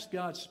 I ask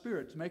God's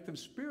Spirit to make them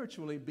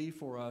spiritually be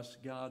for us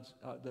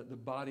the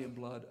body and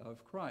blood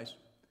of Christ.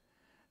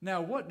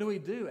 Now, what do we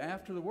do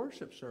after the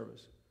worship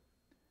service?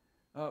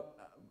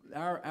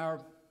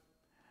 Our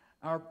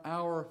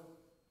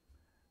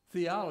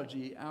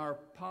theology, our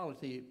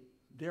polity,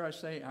 dare I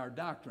say our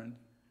doctrine,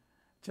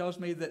 tells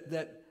me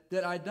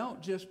that I don't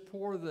just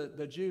pour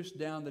the juice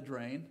down the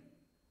drain,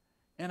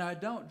 and I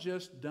don't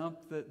just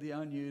dump the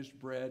unused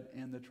bread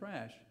in the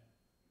trash,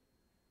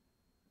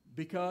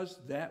 because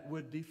that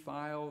would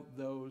defile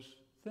those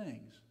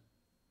things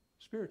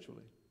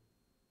spiritually.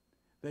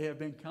 They have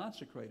been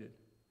consecrated.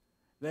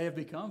 They have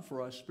become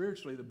for us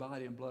spiritually the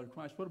body and blood of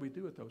Christ. What do we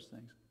do with those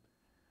things?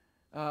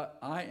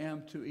 I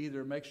am to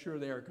either make sure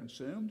they are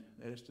consumed,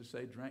 that is to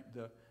say,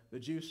 the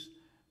juice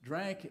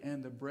drank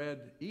and the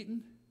bread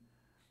eaten,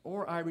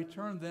 or I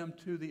return them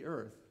to the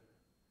earth.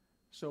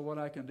 So what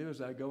I can do is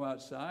I go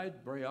outside.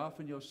 Very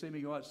often you'll see me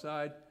go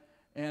outside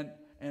and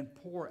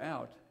pour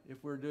out.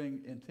 If we're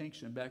doing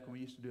intinction, back when we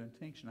used to do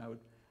intinction,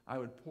 I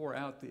would pour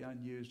out the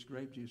unused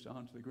grape juice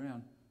onto the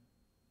ground.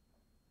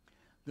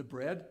 The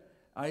bread,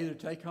 I either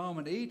take home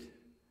and eat,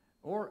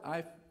 or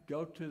I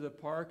go to the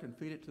park and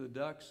feed it to the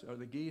ducks or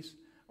the geese,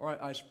 or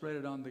I spread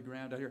it on the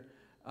ground out here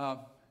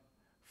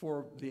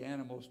for the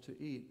animals to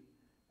eat.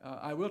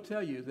 I will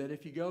tell you that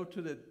if you go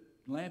to the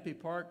Lampe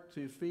Park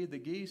to feed the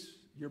geese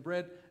your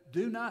bread,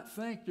 do not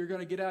think you're going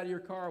to get out of your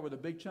car with a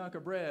big chunk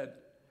of bread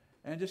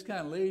and just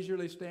kind of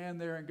leisurely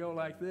stand there and go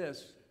like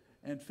this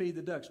and feed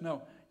the ducks.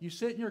 No, you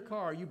sit in your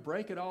car, you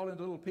break it all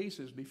into little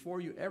pieces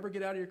before you ever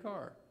get out of your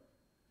car.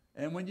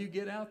 And when you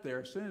get out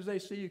there, as soon as they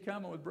see you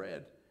coming with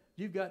bread,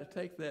 you've got to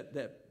take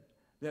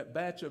that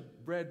batch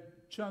of bread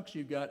chunks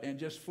you've got and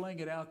just fling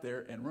it out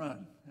there and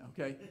run,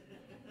 okay?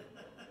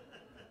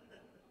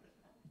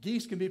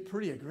 Geese can be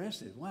pretty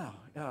aggressive. Wow,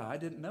 I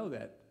didn't know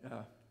that.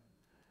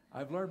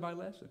 I've learned my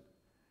lesson.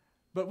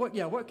 But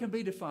what can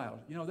be defiled?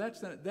 You know,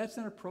 that's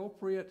an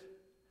appropriate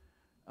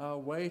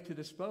way to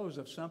dispose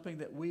of something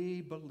that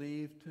we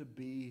believe to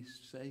be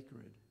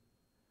sacred.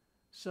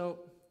 So,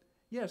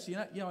 yes, in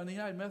the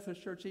United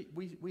Methodist Church,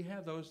 we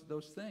have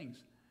those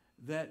things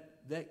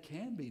that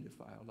can be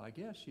defiled, I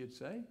guess you'd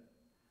say.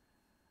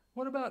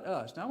 What about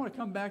us? Now, I want to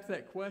come back to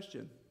that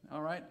question,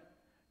 all right?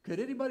 Could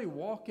anybody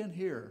walk in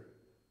here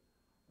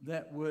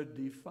that would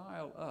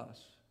defile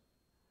us?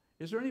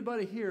 Is there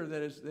anybody here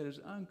that is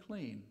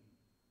unclean?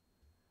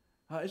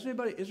 Is there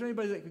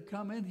anybody that could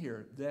come in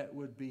here that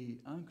would be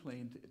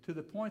unclean to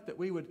the point that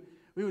we would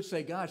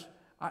say, gosh,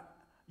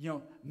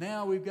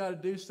 now we've got to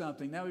do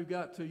something. Now we've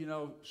got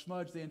to,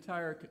 smudge the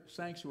entire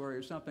sanctuary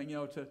or something,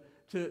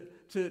 to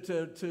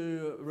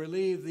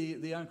relieve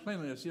the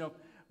uncleanliness.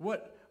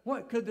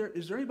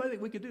 Is there anybody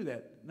that we could do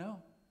that?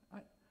 No.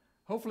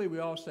 Hopefully we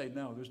all say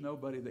no. There's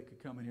nobody that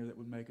could come in here that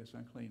would make us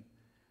unclean.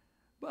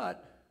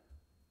 But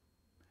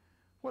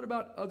what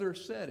about other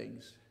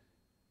settings?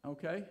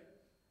 Okay.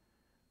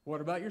 What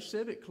about your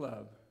civic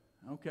club?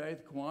 Okay,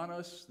 the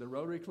Kiwanis, the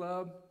Rotary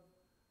Club.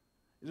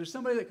 Is there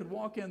somebody that could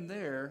walk in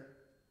there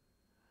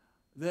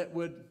that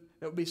would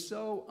be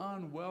so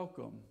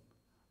unwelcome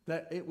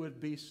that it would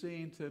be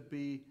seen to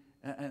be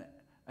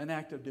an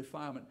act of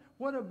defilement?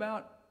 What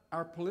about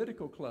our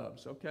political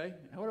clubs, okay?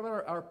 What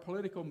about our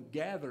political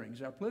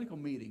gatherings, our political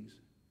meetings?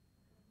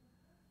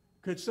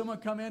 Could someone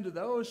come into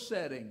those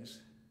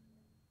settings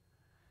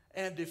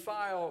and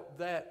defile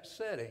that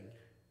setting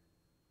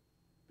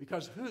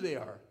because of who they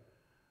are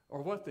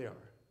or what they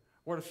are,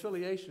 what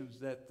affiliations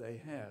that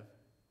they have?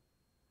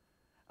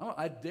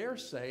 I dare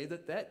say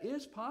that that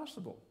is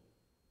possible.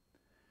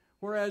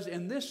 Whereas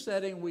in this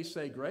setting, we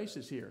say grace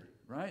is here,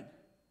 right?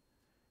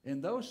 In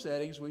those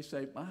settings, we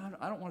say,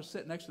 I don't want to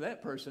sit next to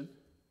that person.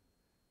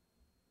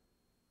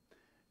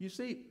 You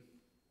see,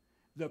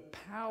 the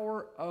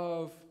power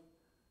of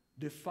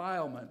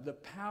defilement, the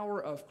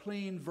power of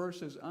clean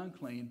versus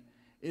unclean,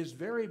 is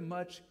very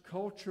much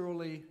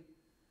culturally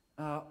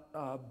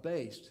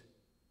based.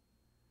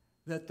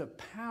 That the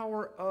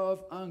power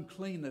of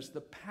uncleanness,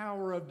 the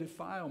power of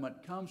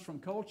defilement comes from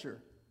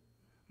culture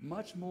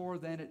much more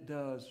than it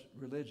does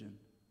religion.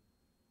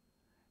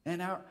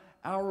 And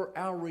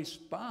our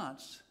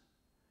response,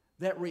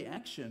 that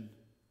reaction,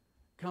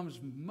 comes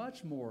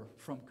much more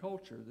from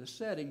culture, the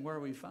setting where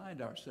we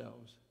find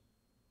ourselves,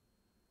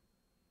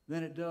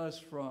 than it does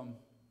from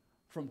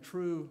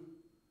true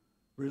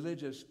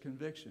religious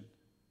conviction.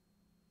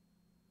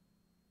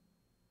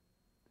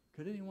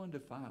 Could anyone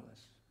defile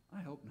us?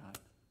 I hope not.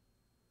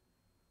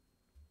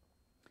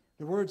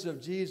 The words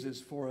of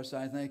Jesus for us,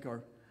 I think,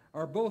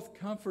 are both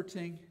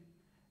comforting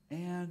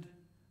and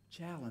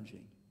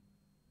challenging.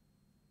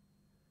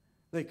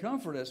 They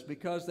comfort us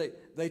because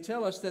they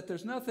tell us that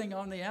there's nothing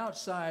on the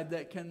outside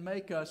that can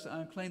make us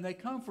unclean. They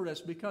comfort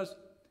us because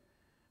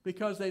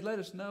they let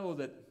us know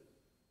that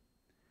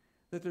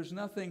there's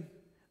nothing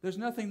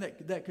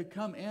that could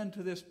come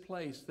into this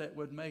place that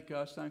would make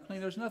us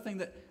unclean. There's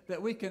nothing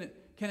that we can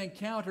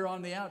encounter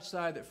on the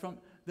outside that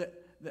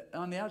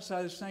on the outside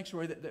of the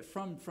sanctuary that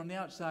from the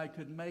outside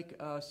could make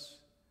us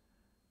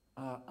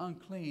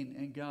unclean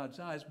in God's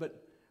eyes.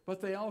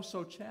 But they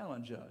also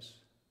challenge us.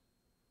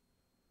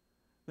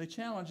 They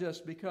challenge us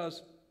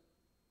because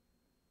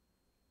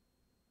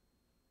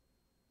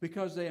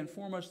they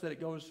inform us that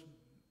it goes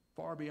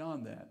far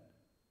beyond that.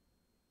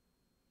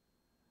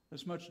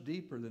 It's much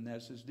deeper than that.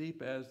 It's as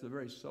deep as the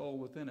very soul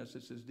within us.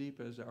 It's as deep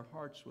as our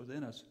hearts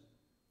within us.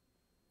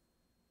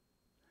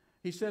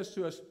 He says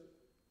to us,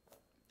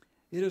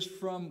 it is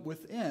from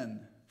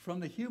within,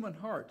 from the human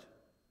heart,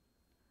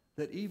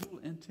 that evil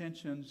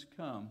intentions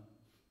come.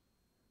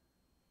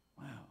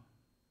 Wow.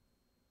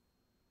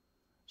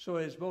 So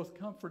it is both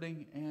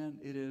comforting and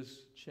it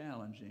is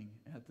challenging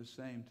at the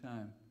same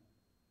time.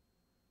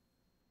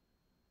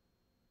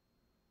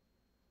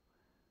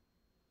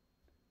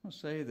 I'll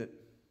say that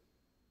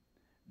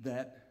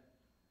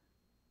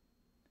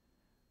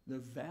the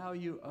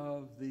value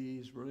of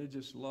these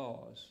religious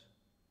laws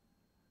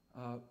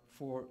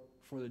for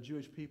the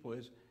Jewish people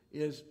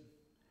is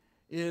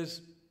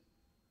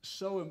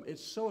so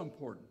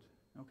important.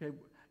 Okay, you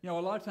know,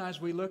 a lot of times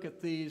we look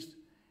at these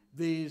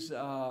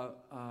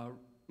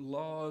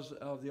laws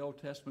of the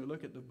Old Testament. We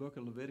look at the book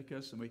of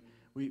Leviticus, and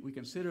we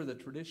consider the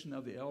tradition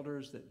of the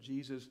elders that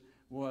Jesus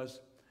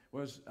was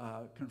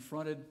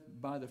confronted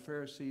by the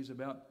Pharisees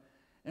about,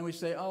 and we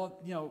say, oh,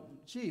 you know,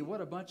 gee, what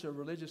a bunch of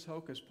religious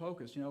hocus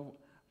pocus. You know,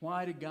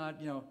 why did God,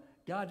 you know,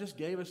 God just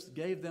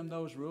gave them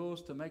those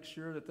rules to make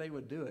sure that they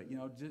would do it. You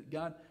know,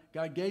 God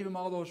gave them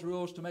all those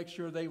rules to make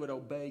sure they would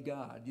obey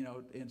God, you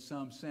know, in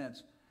some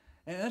sense.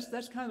 And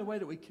that's kind of the way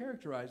that we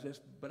characterize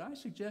this. But I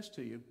suggest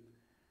to you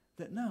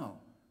that no,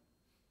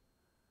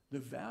 the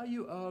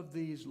value of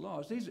these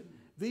laws,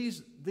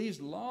 these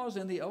laws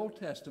in the Old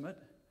Testament,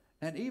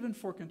 and even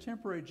for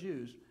contemporary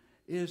Jews,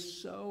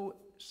 is so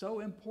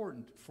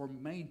important for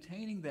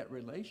maintaining that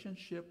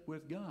relationship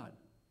with God.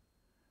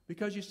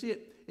 Because you see,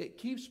 it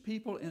keeps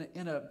people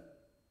in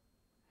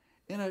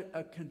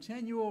a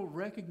continual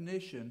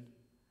recognition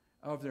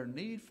of their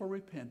need for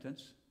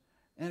repentance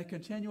and a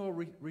continual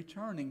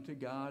returning to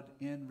God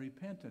in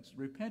repentance.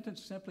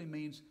 Repentance simply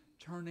means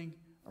turning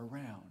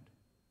around.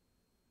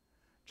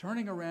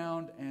 Turning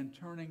around and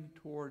turning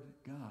toward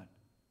God.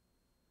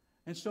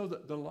 And so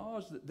the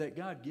laws that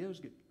God gives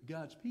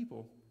God's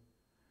people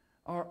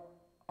are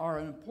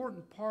an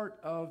important part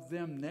of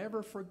them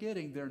never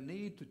forgetting their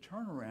need to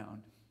turn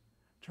around,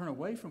 turn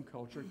away from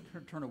culture,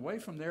 turn away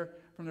from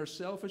their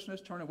selfishness,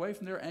 turn away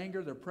from their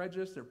anger, their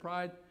prejudice, their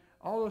pride,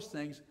 all those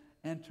things,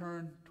 and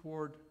turn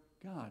toward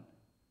God.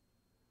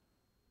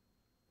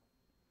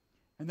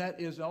 And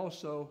that is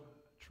also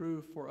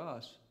true for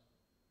us.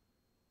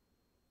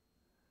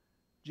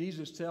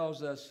 Jesus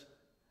tells us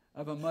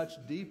of a much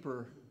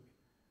deeper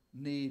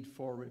need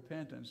for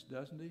repentance,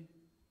 doesn't he?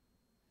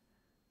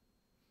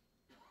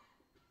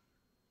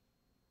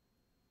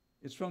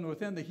 It's from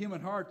within the human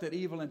heart that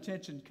evil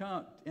intentions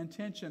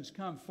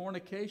come.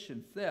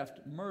 Fornication, theft,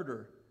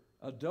 murder,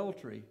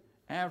 adultery,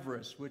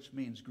 avarice, which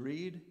means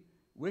greed,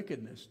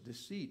 wickedness,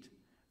 deceit,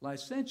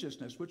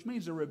 licentiousness, which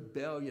means a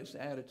rebellious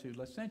attitude.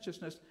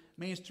 Licentiousness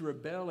means to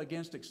rebel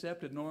against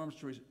accepted norms,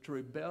 to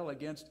rebel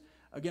against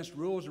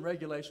rules and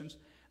regulations.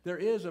 There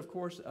is, of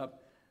course,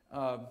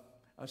 a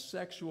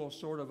sexual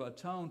sort of a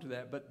tone to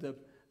that, but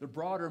the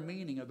broader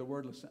meaning of the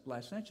word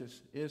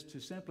licentious is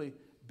to simply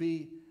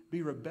be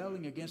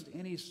rebelling against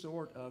any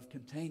sort of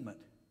containment.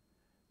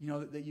 You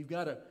know, that you've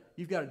got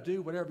to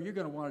do whatever you're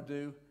going to want to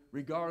do,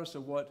 regardless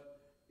of what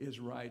is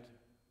right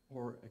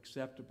or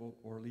acceptable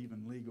or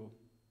even legal.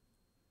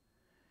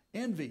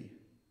 Envy,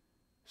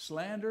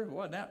 slander.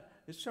 Well, now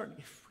it's starting.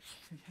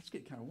 It's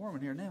getting kind of warm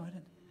in here now, isn't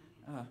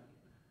it?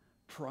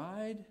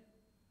 Pride,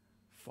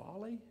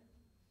 folly.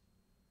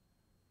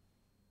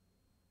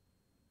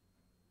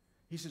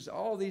 He says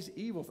all these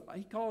evil,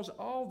 he calls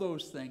all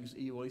those things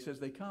evil. He says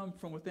they come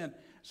from within.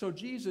 So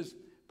Jesus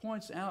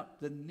points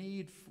out the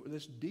need, for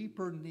this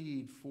deeper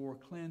need for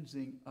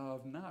cleansing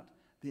of not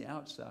the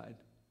outside,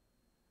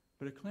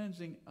 but a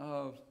cleansing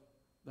of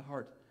the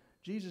heart.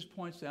 Jesus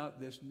points out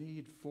this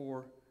need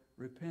for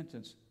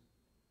repentance.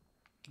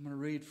 I'm going to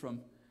read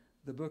from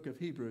the book of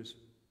Hebrews,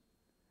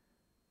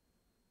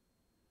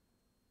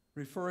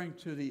 referring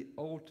to the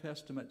Old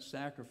Testament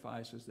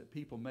sacrifices that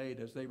people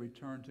made as they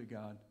returned to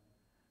God.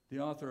 The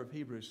author of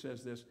Hebrews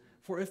says this,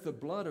 "For if the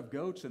blood of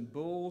goats and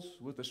bulls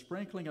with the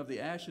sprinkling of the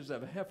ashes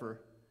of a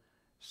heifer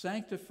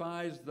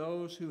sanctifies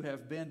those who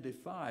have been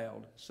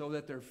defiled so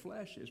that their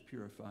flesh is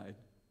purified,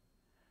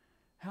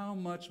 how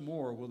much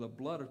more will the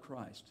blood of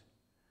Christ,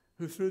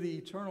 who through the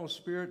eternal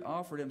Spirit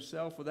offered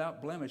himself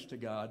without blemish to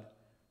God,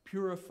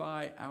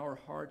 purify our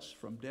hearts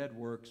from dead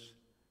works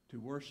to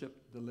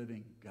worship the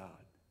living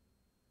God?"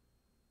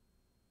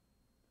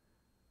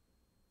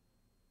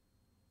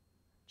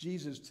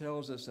 Jesus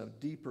tells us a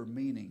deeper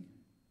meaning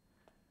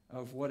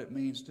of what it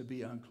means to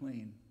be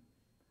unclean.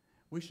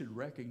 We should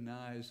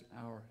recognize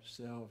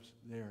ourselves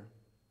there.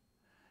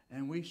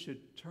 And we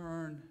should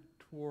turn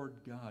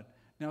toward God.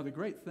 Now, the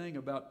great thing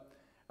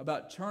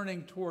about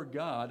turning toward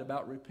God,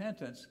 about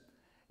repentance,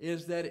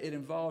 is that it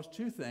involves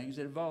two things.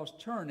 It involves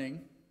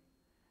turning,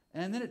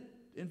 and then it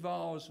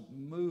involves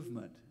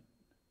movement.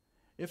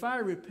 If I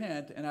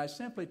repent and I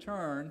simply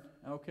turn,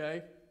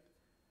 okay,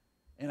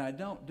 and I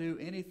don't do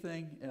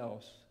anything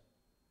else,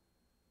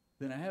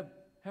 then have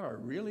I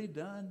really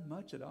done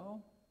much at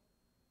all?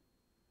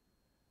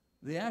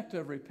 The act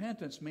of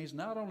repentance means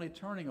not only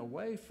turning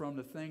away from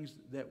the things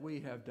that we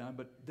have done,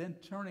 but then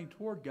turning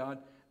toward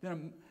God.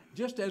 Then,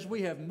 just as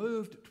we have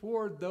moved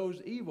toward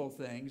those evil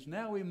things,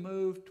 now we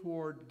move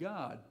toward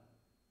God.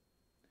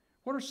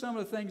 What are some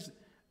of the things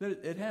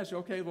that it has?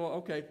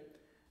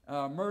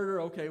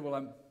 Murder. Okay, well,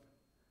 I'm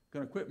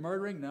going to quit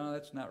murdering. No,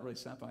 that's not really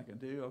something I can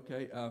do.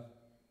 Okay.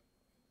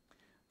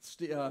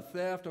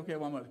 Theft. Okay,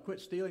 well, I'm going to quit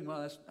stealing.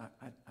 Well,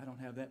 I don't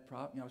have that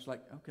problem. You know, it's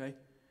like, okay.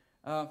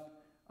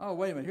 Oh,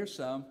 wait a minute. Here's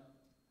some.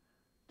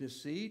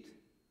 Deceit.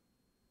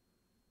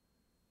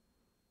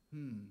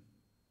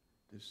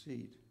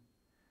 Deceit.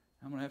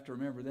 I'm going to have to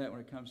remember that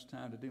when it comes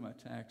time to do my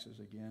taxes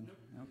again.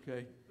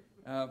 Okay.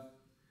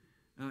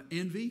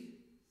 Envy.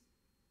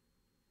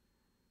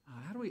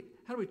 How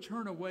do we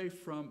turn away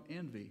from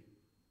envy?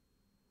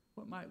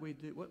 What might we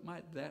do? What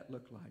might that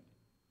look like?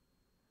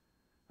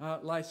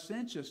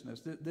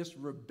 Licentiousness, this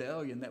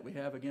rebellion that we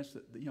have against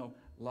the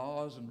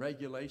laws and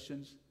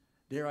regulations,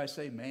 dare I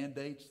say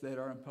mandates that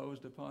are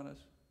imposed upon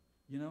us,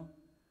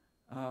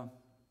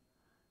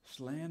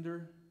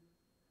 slander.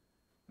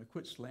 I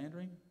quit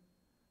slandering.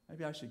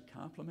 Maybe I should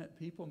compliment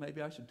people. Maybe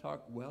I should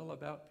talk well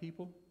about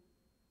people.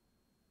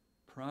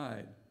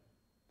 Pride.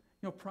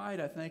 Pride,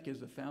 I think, is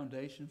the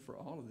foundation for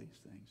all of these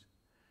things.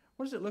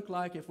 What does it look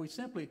like if we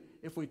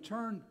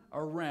turn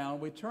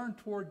around, we turn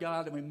toward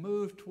God and we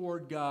move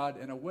toward God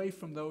and away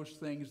from those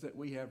things that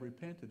we have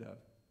repented of,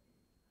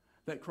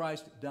 that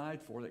Christ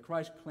died for, that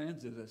Christ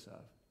cleanses us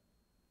of?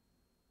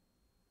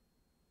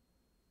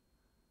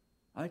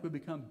 I think we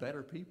become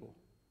better people,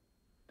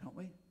 don't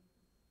we?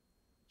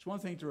 It's one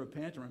thing to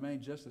repent and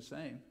remain just the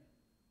same,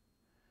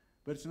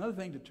 but it's another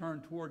thing to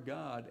turn toward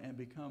God and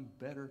become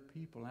better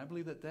people. And I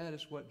believe that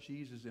is what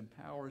Jesus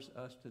empowers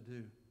us to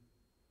do.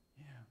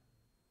 Yeah.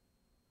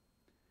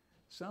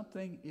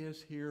 Something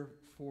is here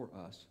for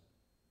us.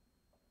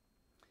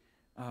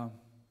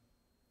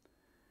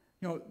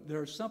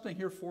 There's something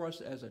here for us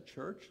as a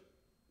church.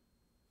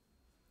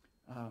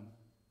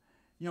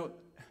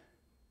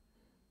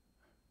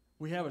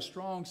 We have a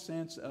strong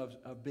sense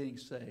of being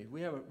saved.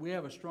 We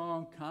have a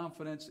strong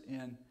confidence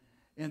in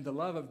the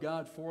love of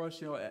God for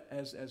us.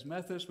 As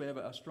Methodists, we have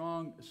a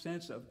strong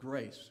sense of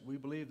grace. We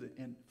believe that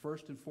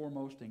first and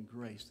foremost in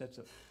grace.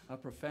 That's a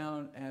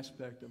profound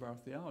aspect of our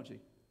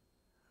theology.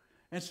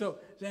 And so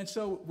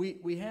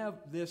we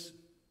have this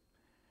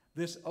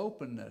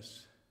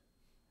openness,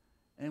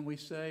 and we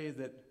say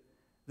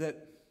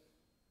that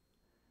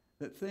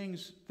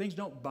things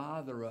don't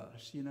bother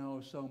us,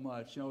 so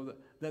much.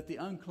 That the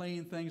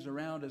unclean things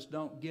around us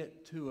don't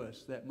get to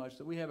us that much.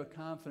 That we have a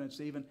confidence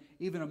even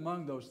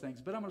among those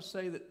things. But I'm going to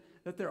say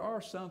that there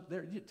are some.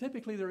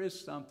 Typically there is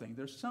something.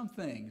 There's some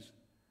things,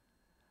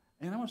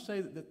 and I want to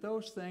say that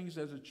those things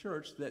as a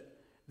church that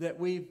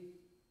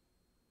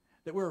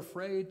we're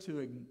afraid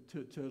to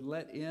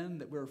let in,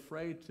 that we're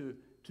afraid that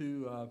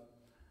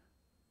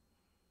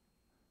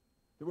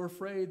we're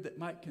afraid that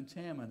might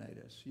contaminate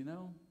us,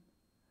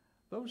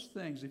 Those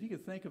things, if you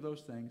could think of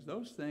those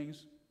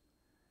things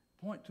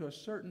point to a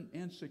certain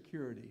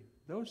insecurity.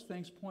 Those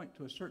things point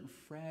to a certain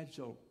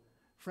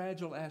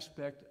fragile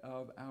aspect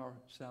of our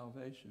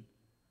salvation.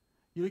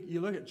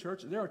 You look at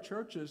churches, there are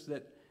churches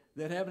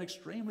that have an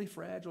extremely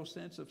fragile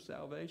sense of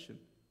salvation.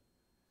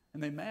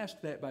 And they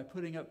mask that by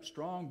putting up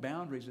strong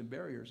boundaries and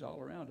barriers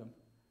all around them.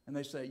 And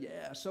they say,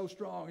 yeah, so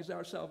strong is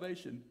our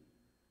salvation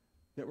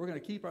that we're going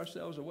to keep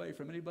ourselves away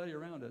from anybody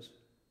around us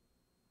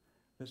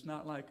that's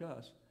not like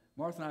us.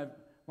 Martha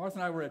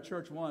and I were at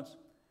church once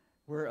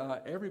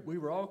where we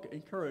were all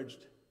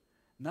encouraged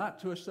not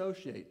to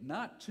associate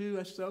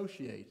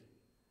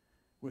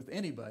with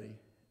anybody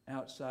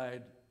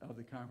outside of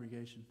the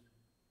congregation.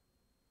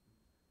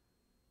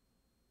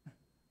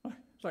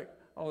 It's like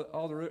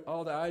all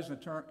the eyes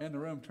in the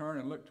room turn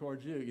and look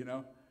towards you, you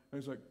know. It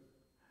was like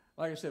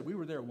I said, we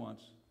were there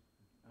once.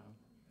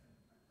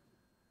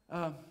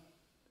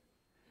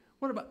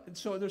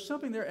 So there's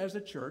something there as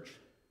a church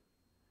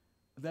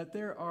that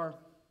there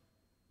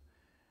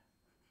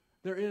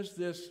is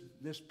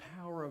this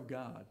power of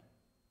God.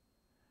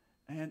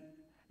 And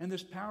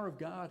this power of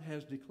God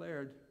has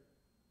declared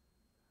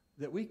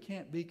that we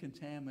can't be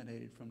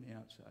contaminated from the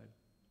outside.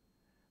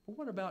 But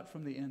what about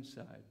from the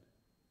inside?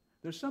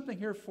 There's something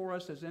here for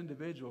us as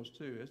individuals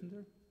too, isn't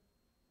there?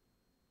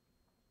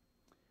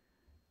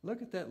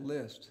 Look at that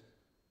list.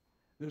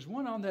 There's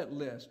one on that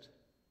list.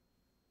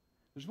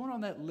 There's one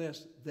on that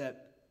list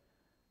that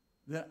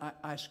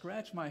I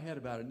scratched my head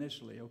about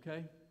initially,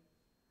 okay?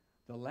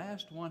 The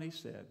last one he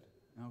said,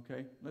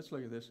 okay? Let's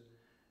look at this.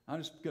 I'm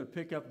just going to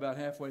pick up about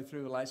halfway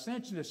through.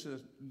 Licentiousness,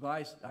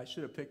 I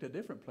should have picked a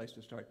different place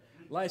to start.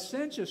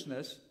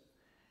 Licentiousness,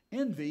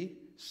 envy,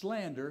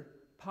 slander,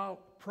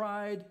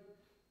 pride,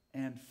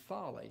 and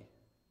folly.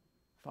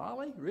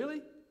 Folly?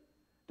 Really?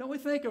 Don't we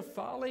think of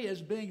folly as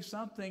being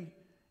something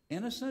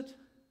innocent?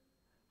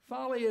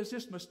 Folly is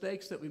just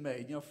mistakes that we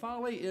made. You know,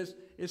 folly is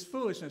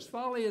foolishness.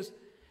 Folly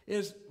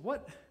is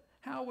what?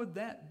 How would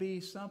that be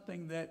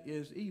something that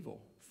is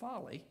evil?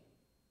 Folly.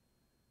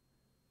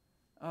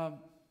 Until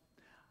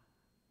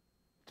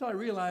I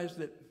realized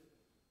that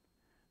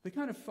the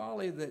kind of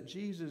folly that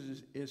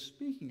Jesus is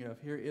speaking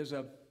of here is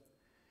a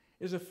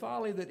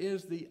folly that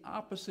is the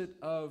opposite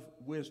of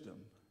wisdom.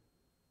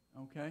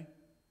 Okay?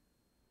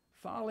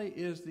 Folly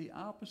is the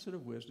opposite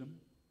of wisdom.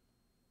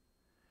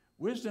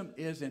 Wisdom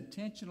is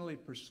intentionally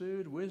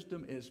pursued.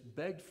 Wisdom is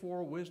begged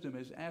for. Wisdom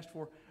is asked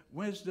for.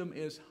 Wisdom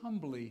is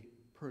humbly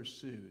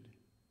pursued.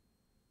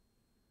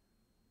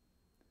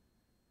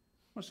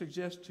 I want to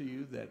suggest to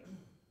you that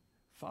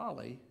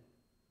folly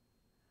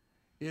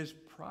is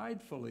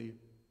pridefully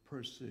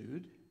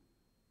pursued.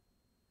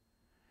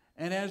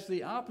 And as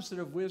the opposite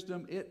of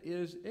wisdom, it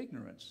is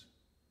ignorance.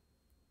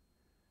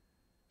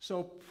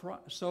 So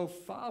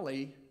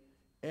folly,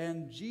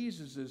 in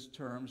Jesus'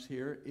 terms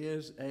here,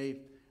 is a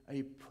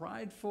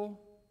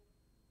prideful,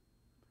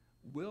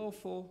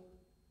 willful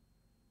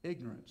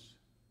ignorance.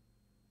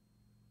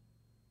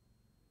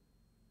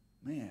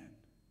 Man,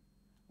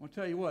 I want to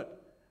tell you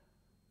what,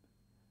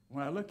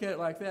 when I look at it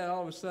like that,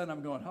 all of a sudden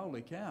I'm going,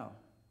 holy cow.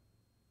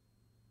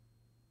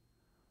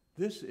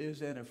 This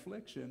is an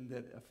affliction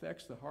that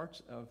affects the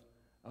hearts of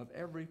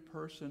every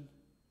person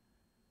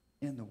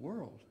in the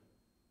world.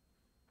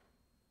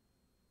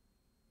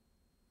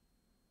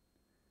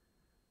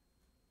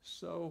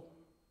 So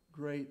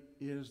great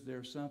is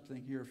there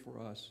something here for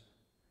us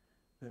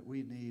that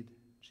we need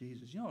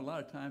Jesus. You know, a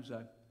lot of times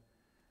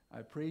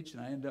I preach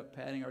and I end up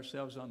patting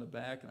ourselves on the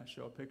back and I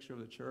show a picture of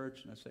the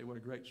church and I say what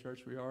a great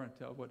church we are and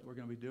tell what we're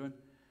going to be doing.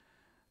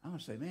 I'm going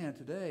to say, man,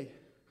 today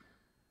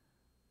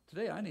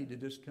I need to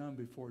just come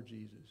before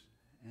Jesus.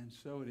 And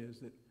so it is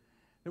that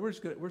we're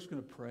just going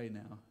to pray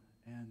now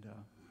and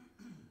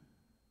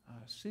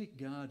seek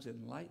God's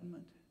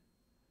enlightenment,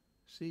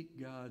 seek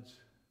God's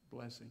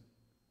blessing,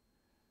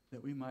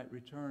 that we might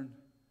return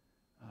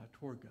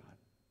toward God.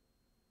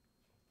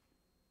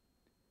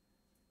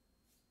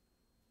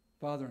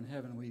 Father in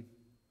heaven,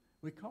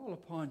 we call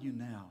upon you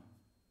now.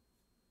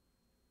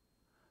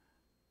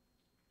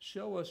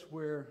 Show us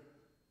where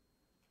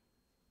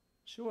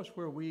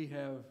we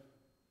have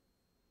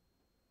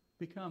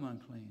become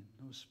unclean,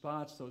 those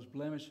spots, those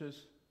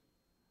blemishes,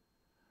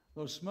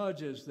 those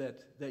smudges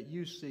that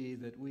you see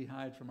that we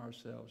hide from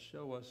ourselves.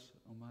 Show us,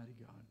 Almighty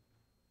God.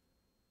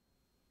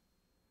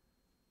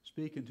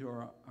 Speak into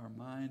our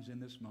minds in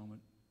this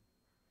moment.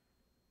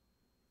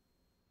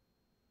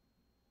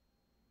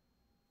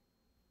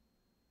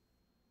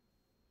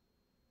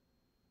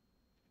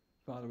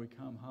 Father, we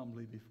come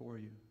humbly before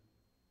you,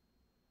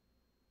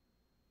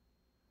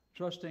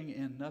 trusting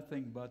in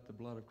nothing but the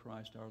blood of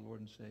Christ, our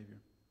Lord and Savior.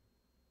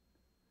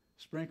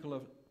 Sprinkle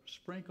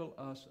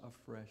us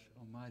afresh,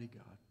 Almighty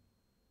God,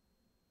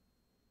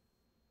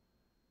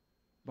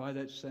 by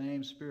that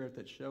same Spirit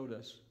that showed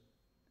us.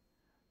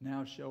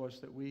 Now show us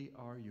that we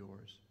are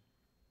yours.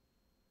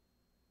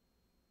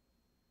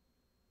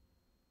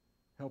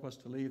 Help us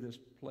to leave this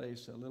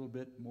place a little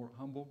bit more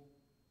humble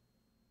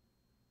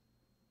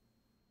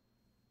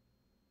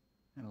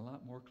and a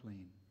lot more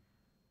clean.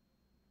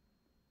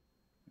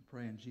 I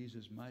pray in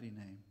Jesus' mighty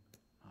name.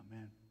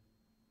 Amen.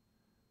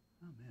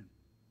 Amen.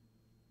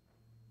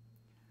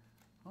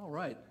 All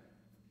right.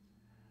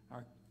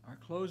 Our Our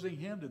closing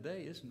hymn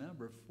today is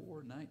number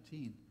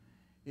 419.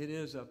 It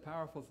is a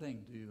powerful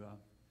thing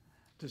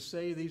to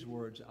say these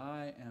words,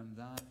 I am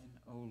thine,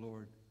 O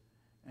Lord.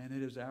 And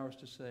it is ours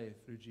to say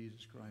through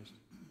Jesus Christ.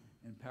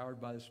 Empowered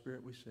by the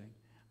Spirit we sing.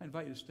 I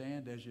invite you to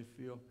stand as you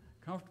feel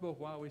comfortable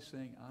while we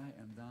sing, I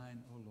am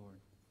thine, O Lord.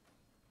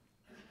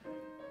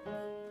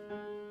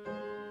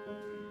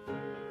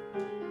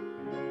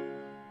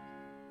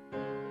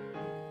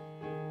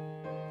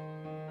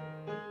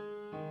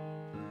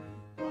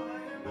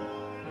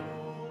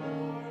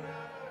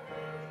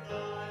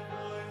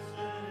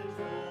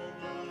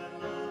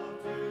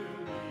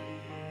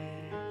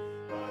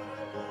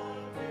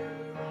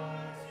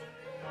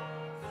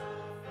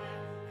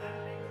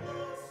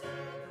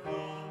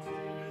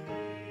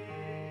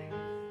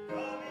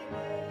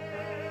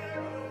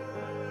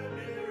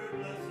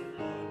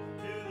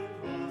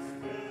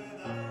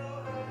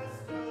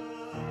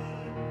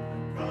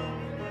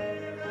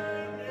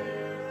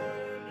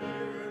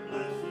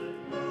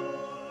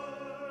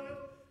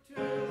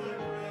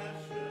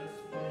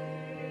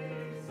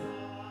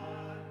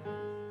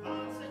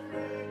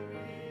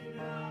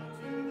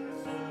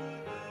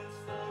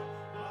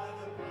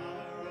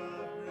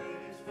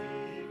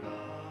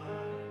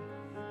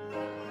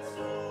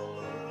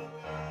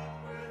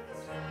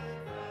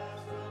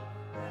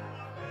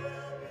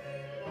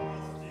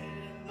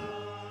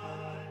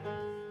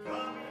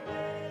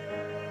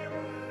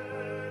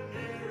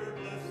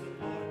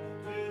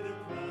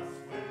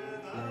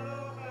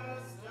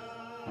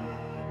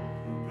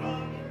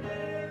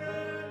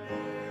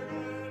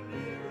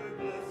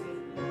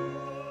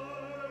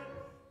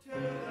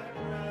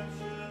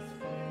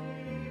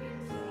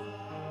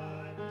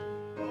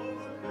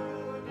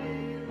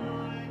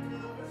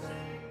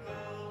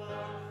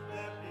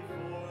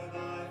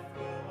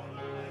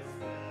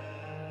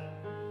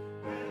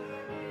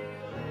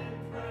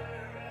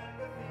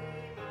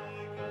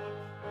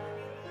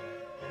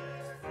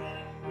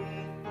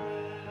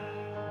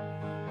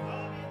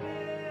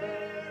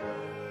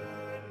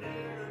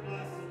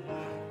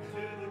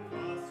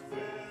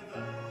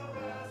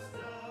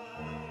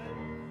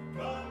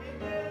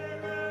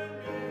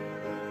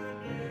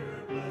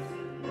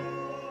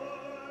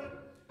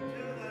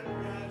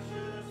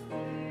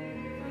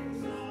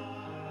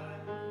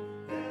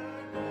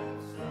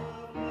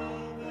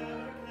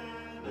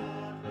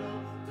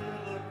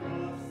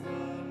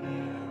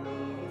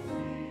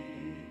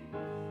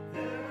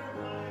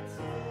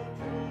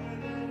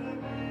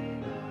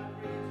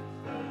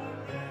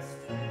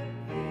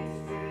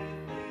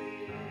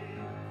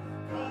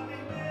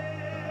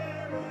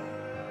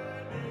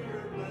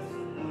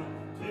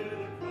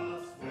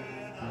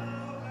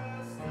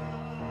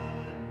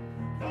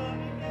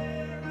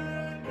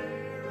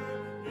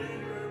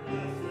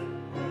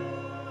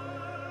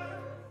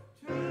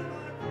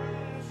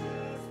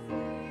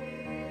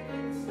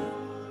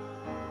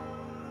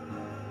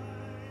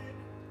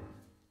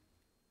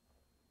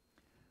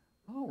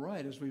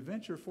 As we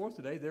venture forth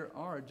today, there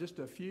are just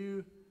a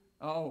few,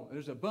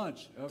 there's a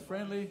bunch of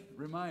friendly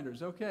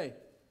reminders. Okay.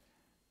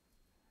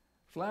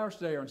 Flowers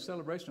today are in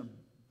celebration of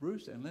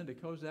Bruce and Linda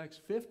Kozak's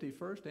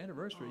 51st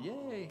anniversary.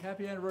 Yay,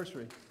 happy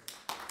anniversary.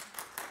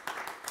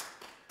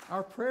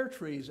 Our prayer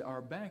trees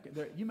are back.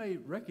 You may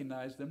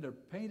recognize them. They're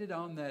painted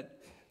on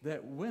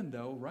that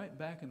window right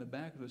back in the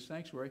back of the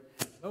sanctuary.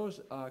 Those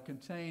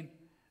contain,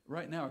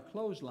 right now, a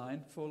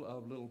clothesline full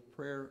of little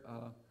prayer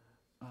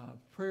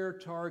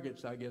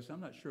targets, I guess. I'm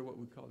not sure what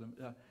we call them.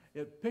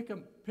 Pick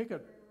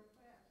a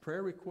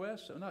prayer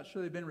request. I'm not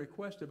sure they've been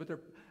requested, but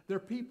they're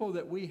people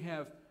that we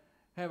have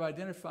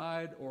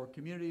identified, or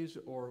communities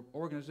or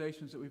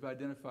organizations that we've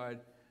identified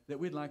that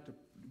we'd like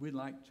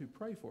to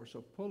pray for.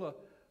 So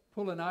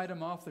pull an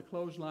item off the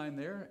clothesline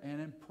there, and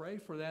then pray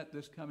for that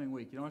this coming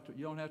week. You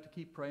don't have to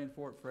keep praying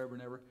for it forever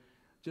and ever.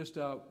 Just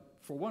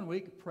for 1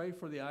 week, pray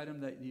for the item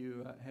that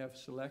you have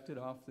selected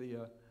off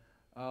the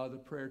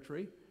prayer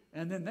tree.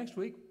 And then next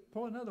week,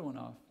 pull another one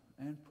off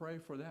and pray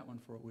for that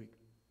one for a week.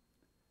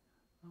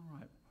 All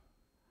right.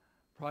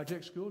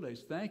 Project School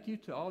Days. Thank you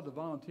to all the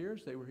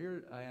volunteers. They were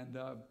here and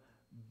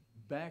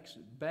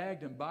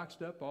bagged and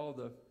boxed up all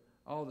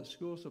the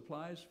school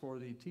supplies for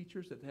the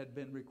teachers that had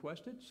been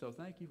requested. So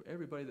thank you for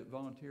everybody that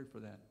volunteered for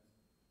that.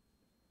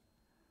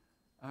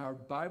 Our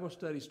Bible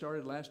study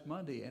started last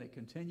Monday, and it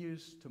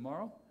continues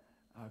tomorrow.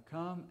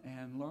 Come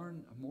and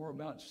learn more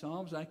about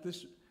Psalms. Like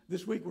this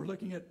week we're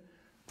looking at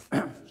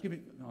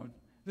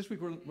this week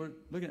we're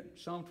looking at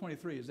Psalm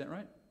 23. Is that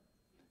right?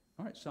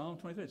 All right, Psalm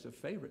 23. It's a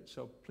favorite,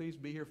 so please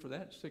be here for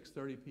that,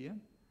 6:30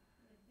 p.m.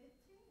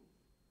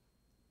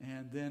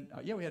 And then,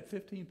 we had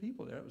 15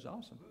 people there. It was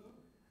awesome.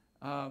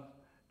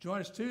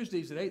 Join us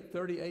Tuesdays at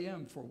 8:30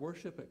 a.m. for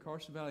worship at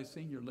Carson Valley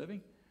Senior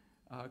Living.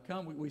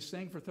 Come, we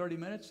sing for 30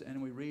 minutes,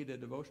 and we read a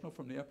devotional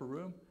from the upper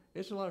room.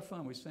 It's a lot of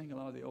fun. We sing a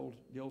lot of the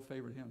old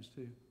favorite hymns,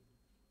 too.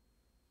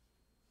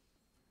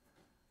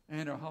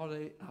 And our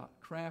holiday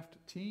craft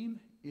team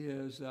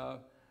is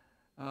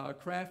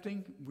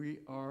crafting.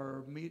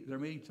 They're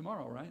meeting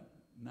tomorrow, right?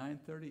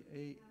 9:30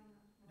 a.m.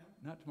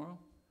 Not tomorrow?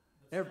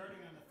 Starting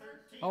on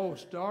the 13th. Oh,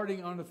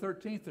 starting on the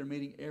 13th, they're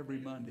meeting every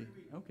Monday.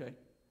 Okay.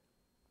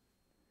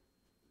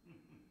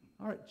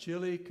 All right,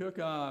 chili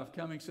cook-off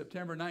coming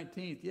September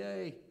 19th.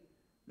 Yay.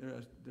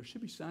 There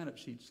should be sign-up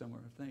sheets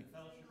somewhere, I think.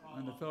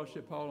 On the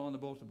fellowship hall on the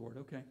bulletin board.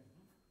 Okay.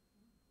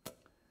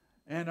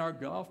 And our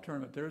golf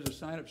tournament. There's a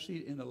sign-up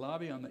sheet in the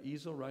lobby on the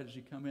easel right as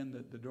you come in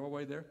the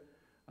doorway there.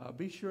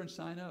 Be sure and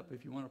sign up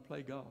if you want to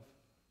play golf.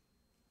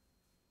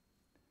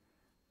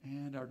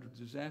 And our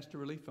disaster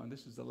relief fund.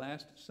 This is the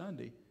last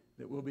Sunday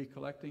that we'll be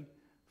collecting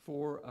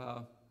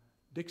for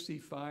Dixie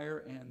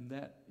Fire and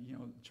that,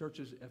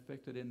 churches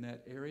affected in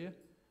that area.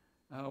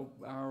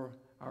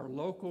 Our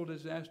local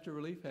disaster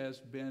relief has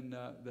been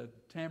the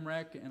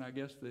Tamarack and I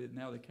guess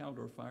now the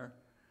Caldor Fire.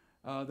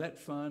 That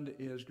fund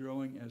is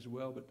growing as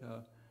well, but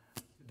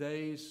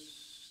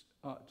today's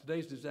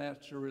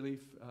disaster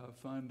relief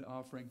fund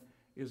offering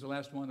is the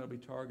last one that will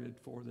be targeted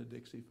for the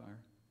Dixie Fire.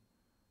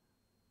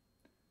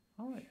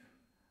 All right,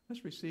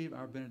 let's receive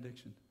our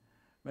benediction.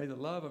 May the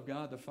love of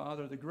God the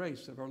Father, the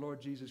grace of our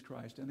Lord Jesus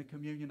Christ, and the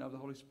communion of the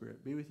Holy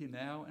Spirit be with you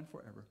now and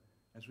forever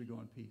as we go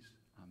in peace.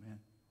 Amen.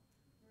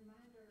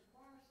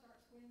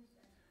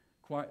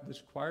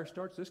 This choir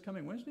starts this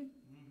coming Wednesday?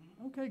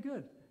 Mm-hmm. Okay,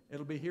 good.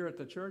 It'll be here at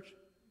the church?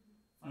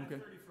 5:30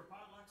 okay. for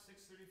potluck,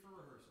 6:30 for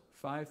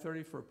rehearsal.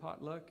 5:30 for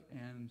potluck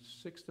and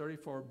 6:30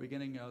 for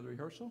beginning of the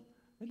rehearsal.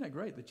 Isn't that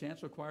great? The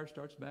chancel choir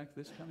starts back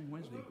this coming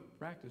Wednesday.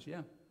 Practice,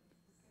 yeah.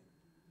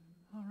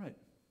 All right.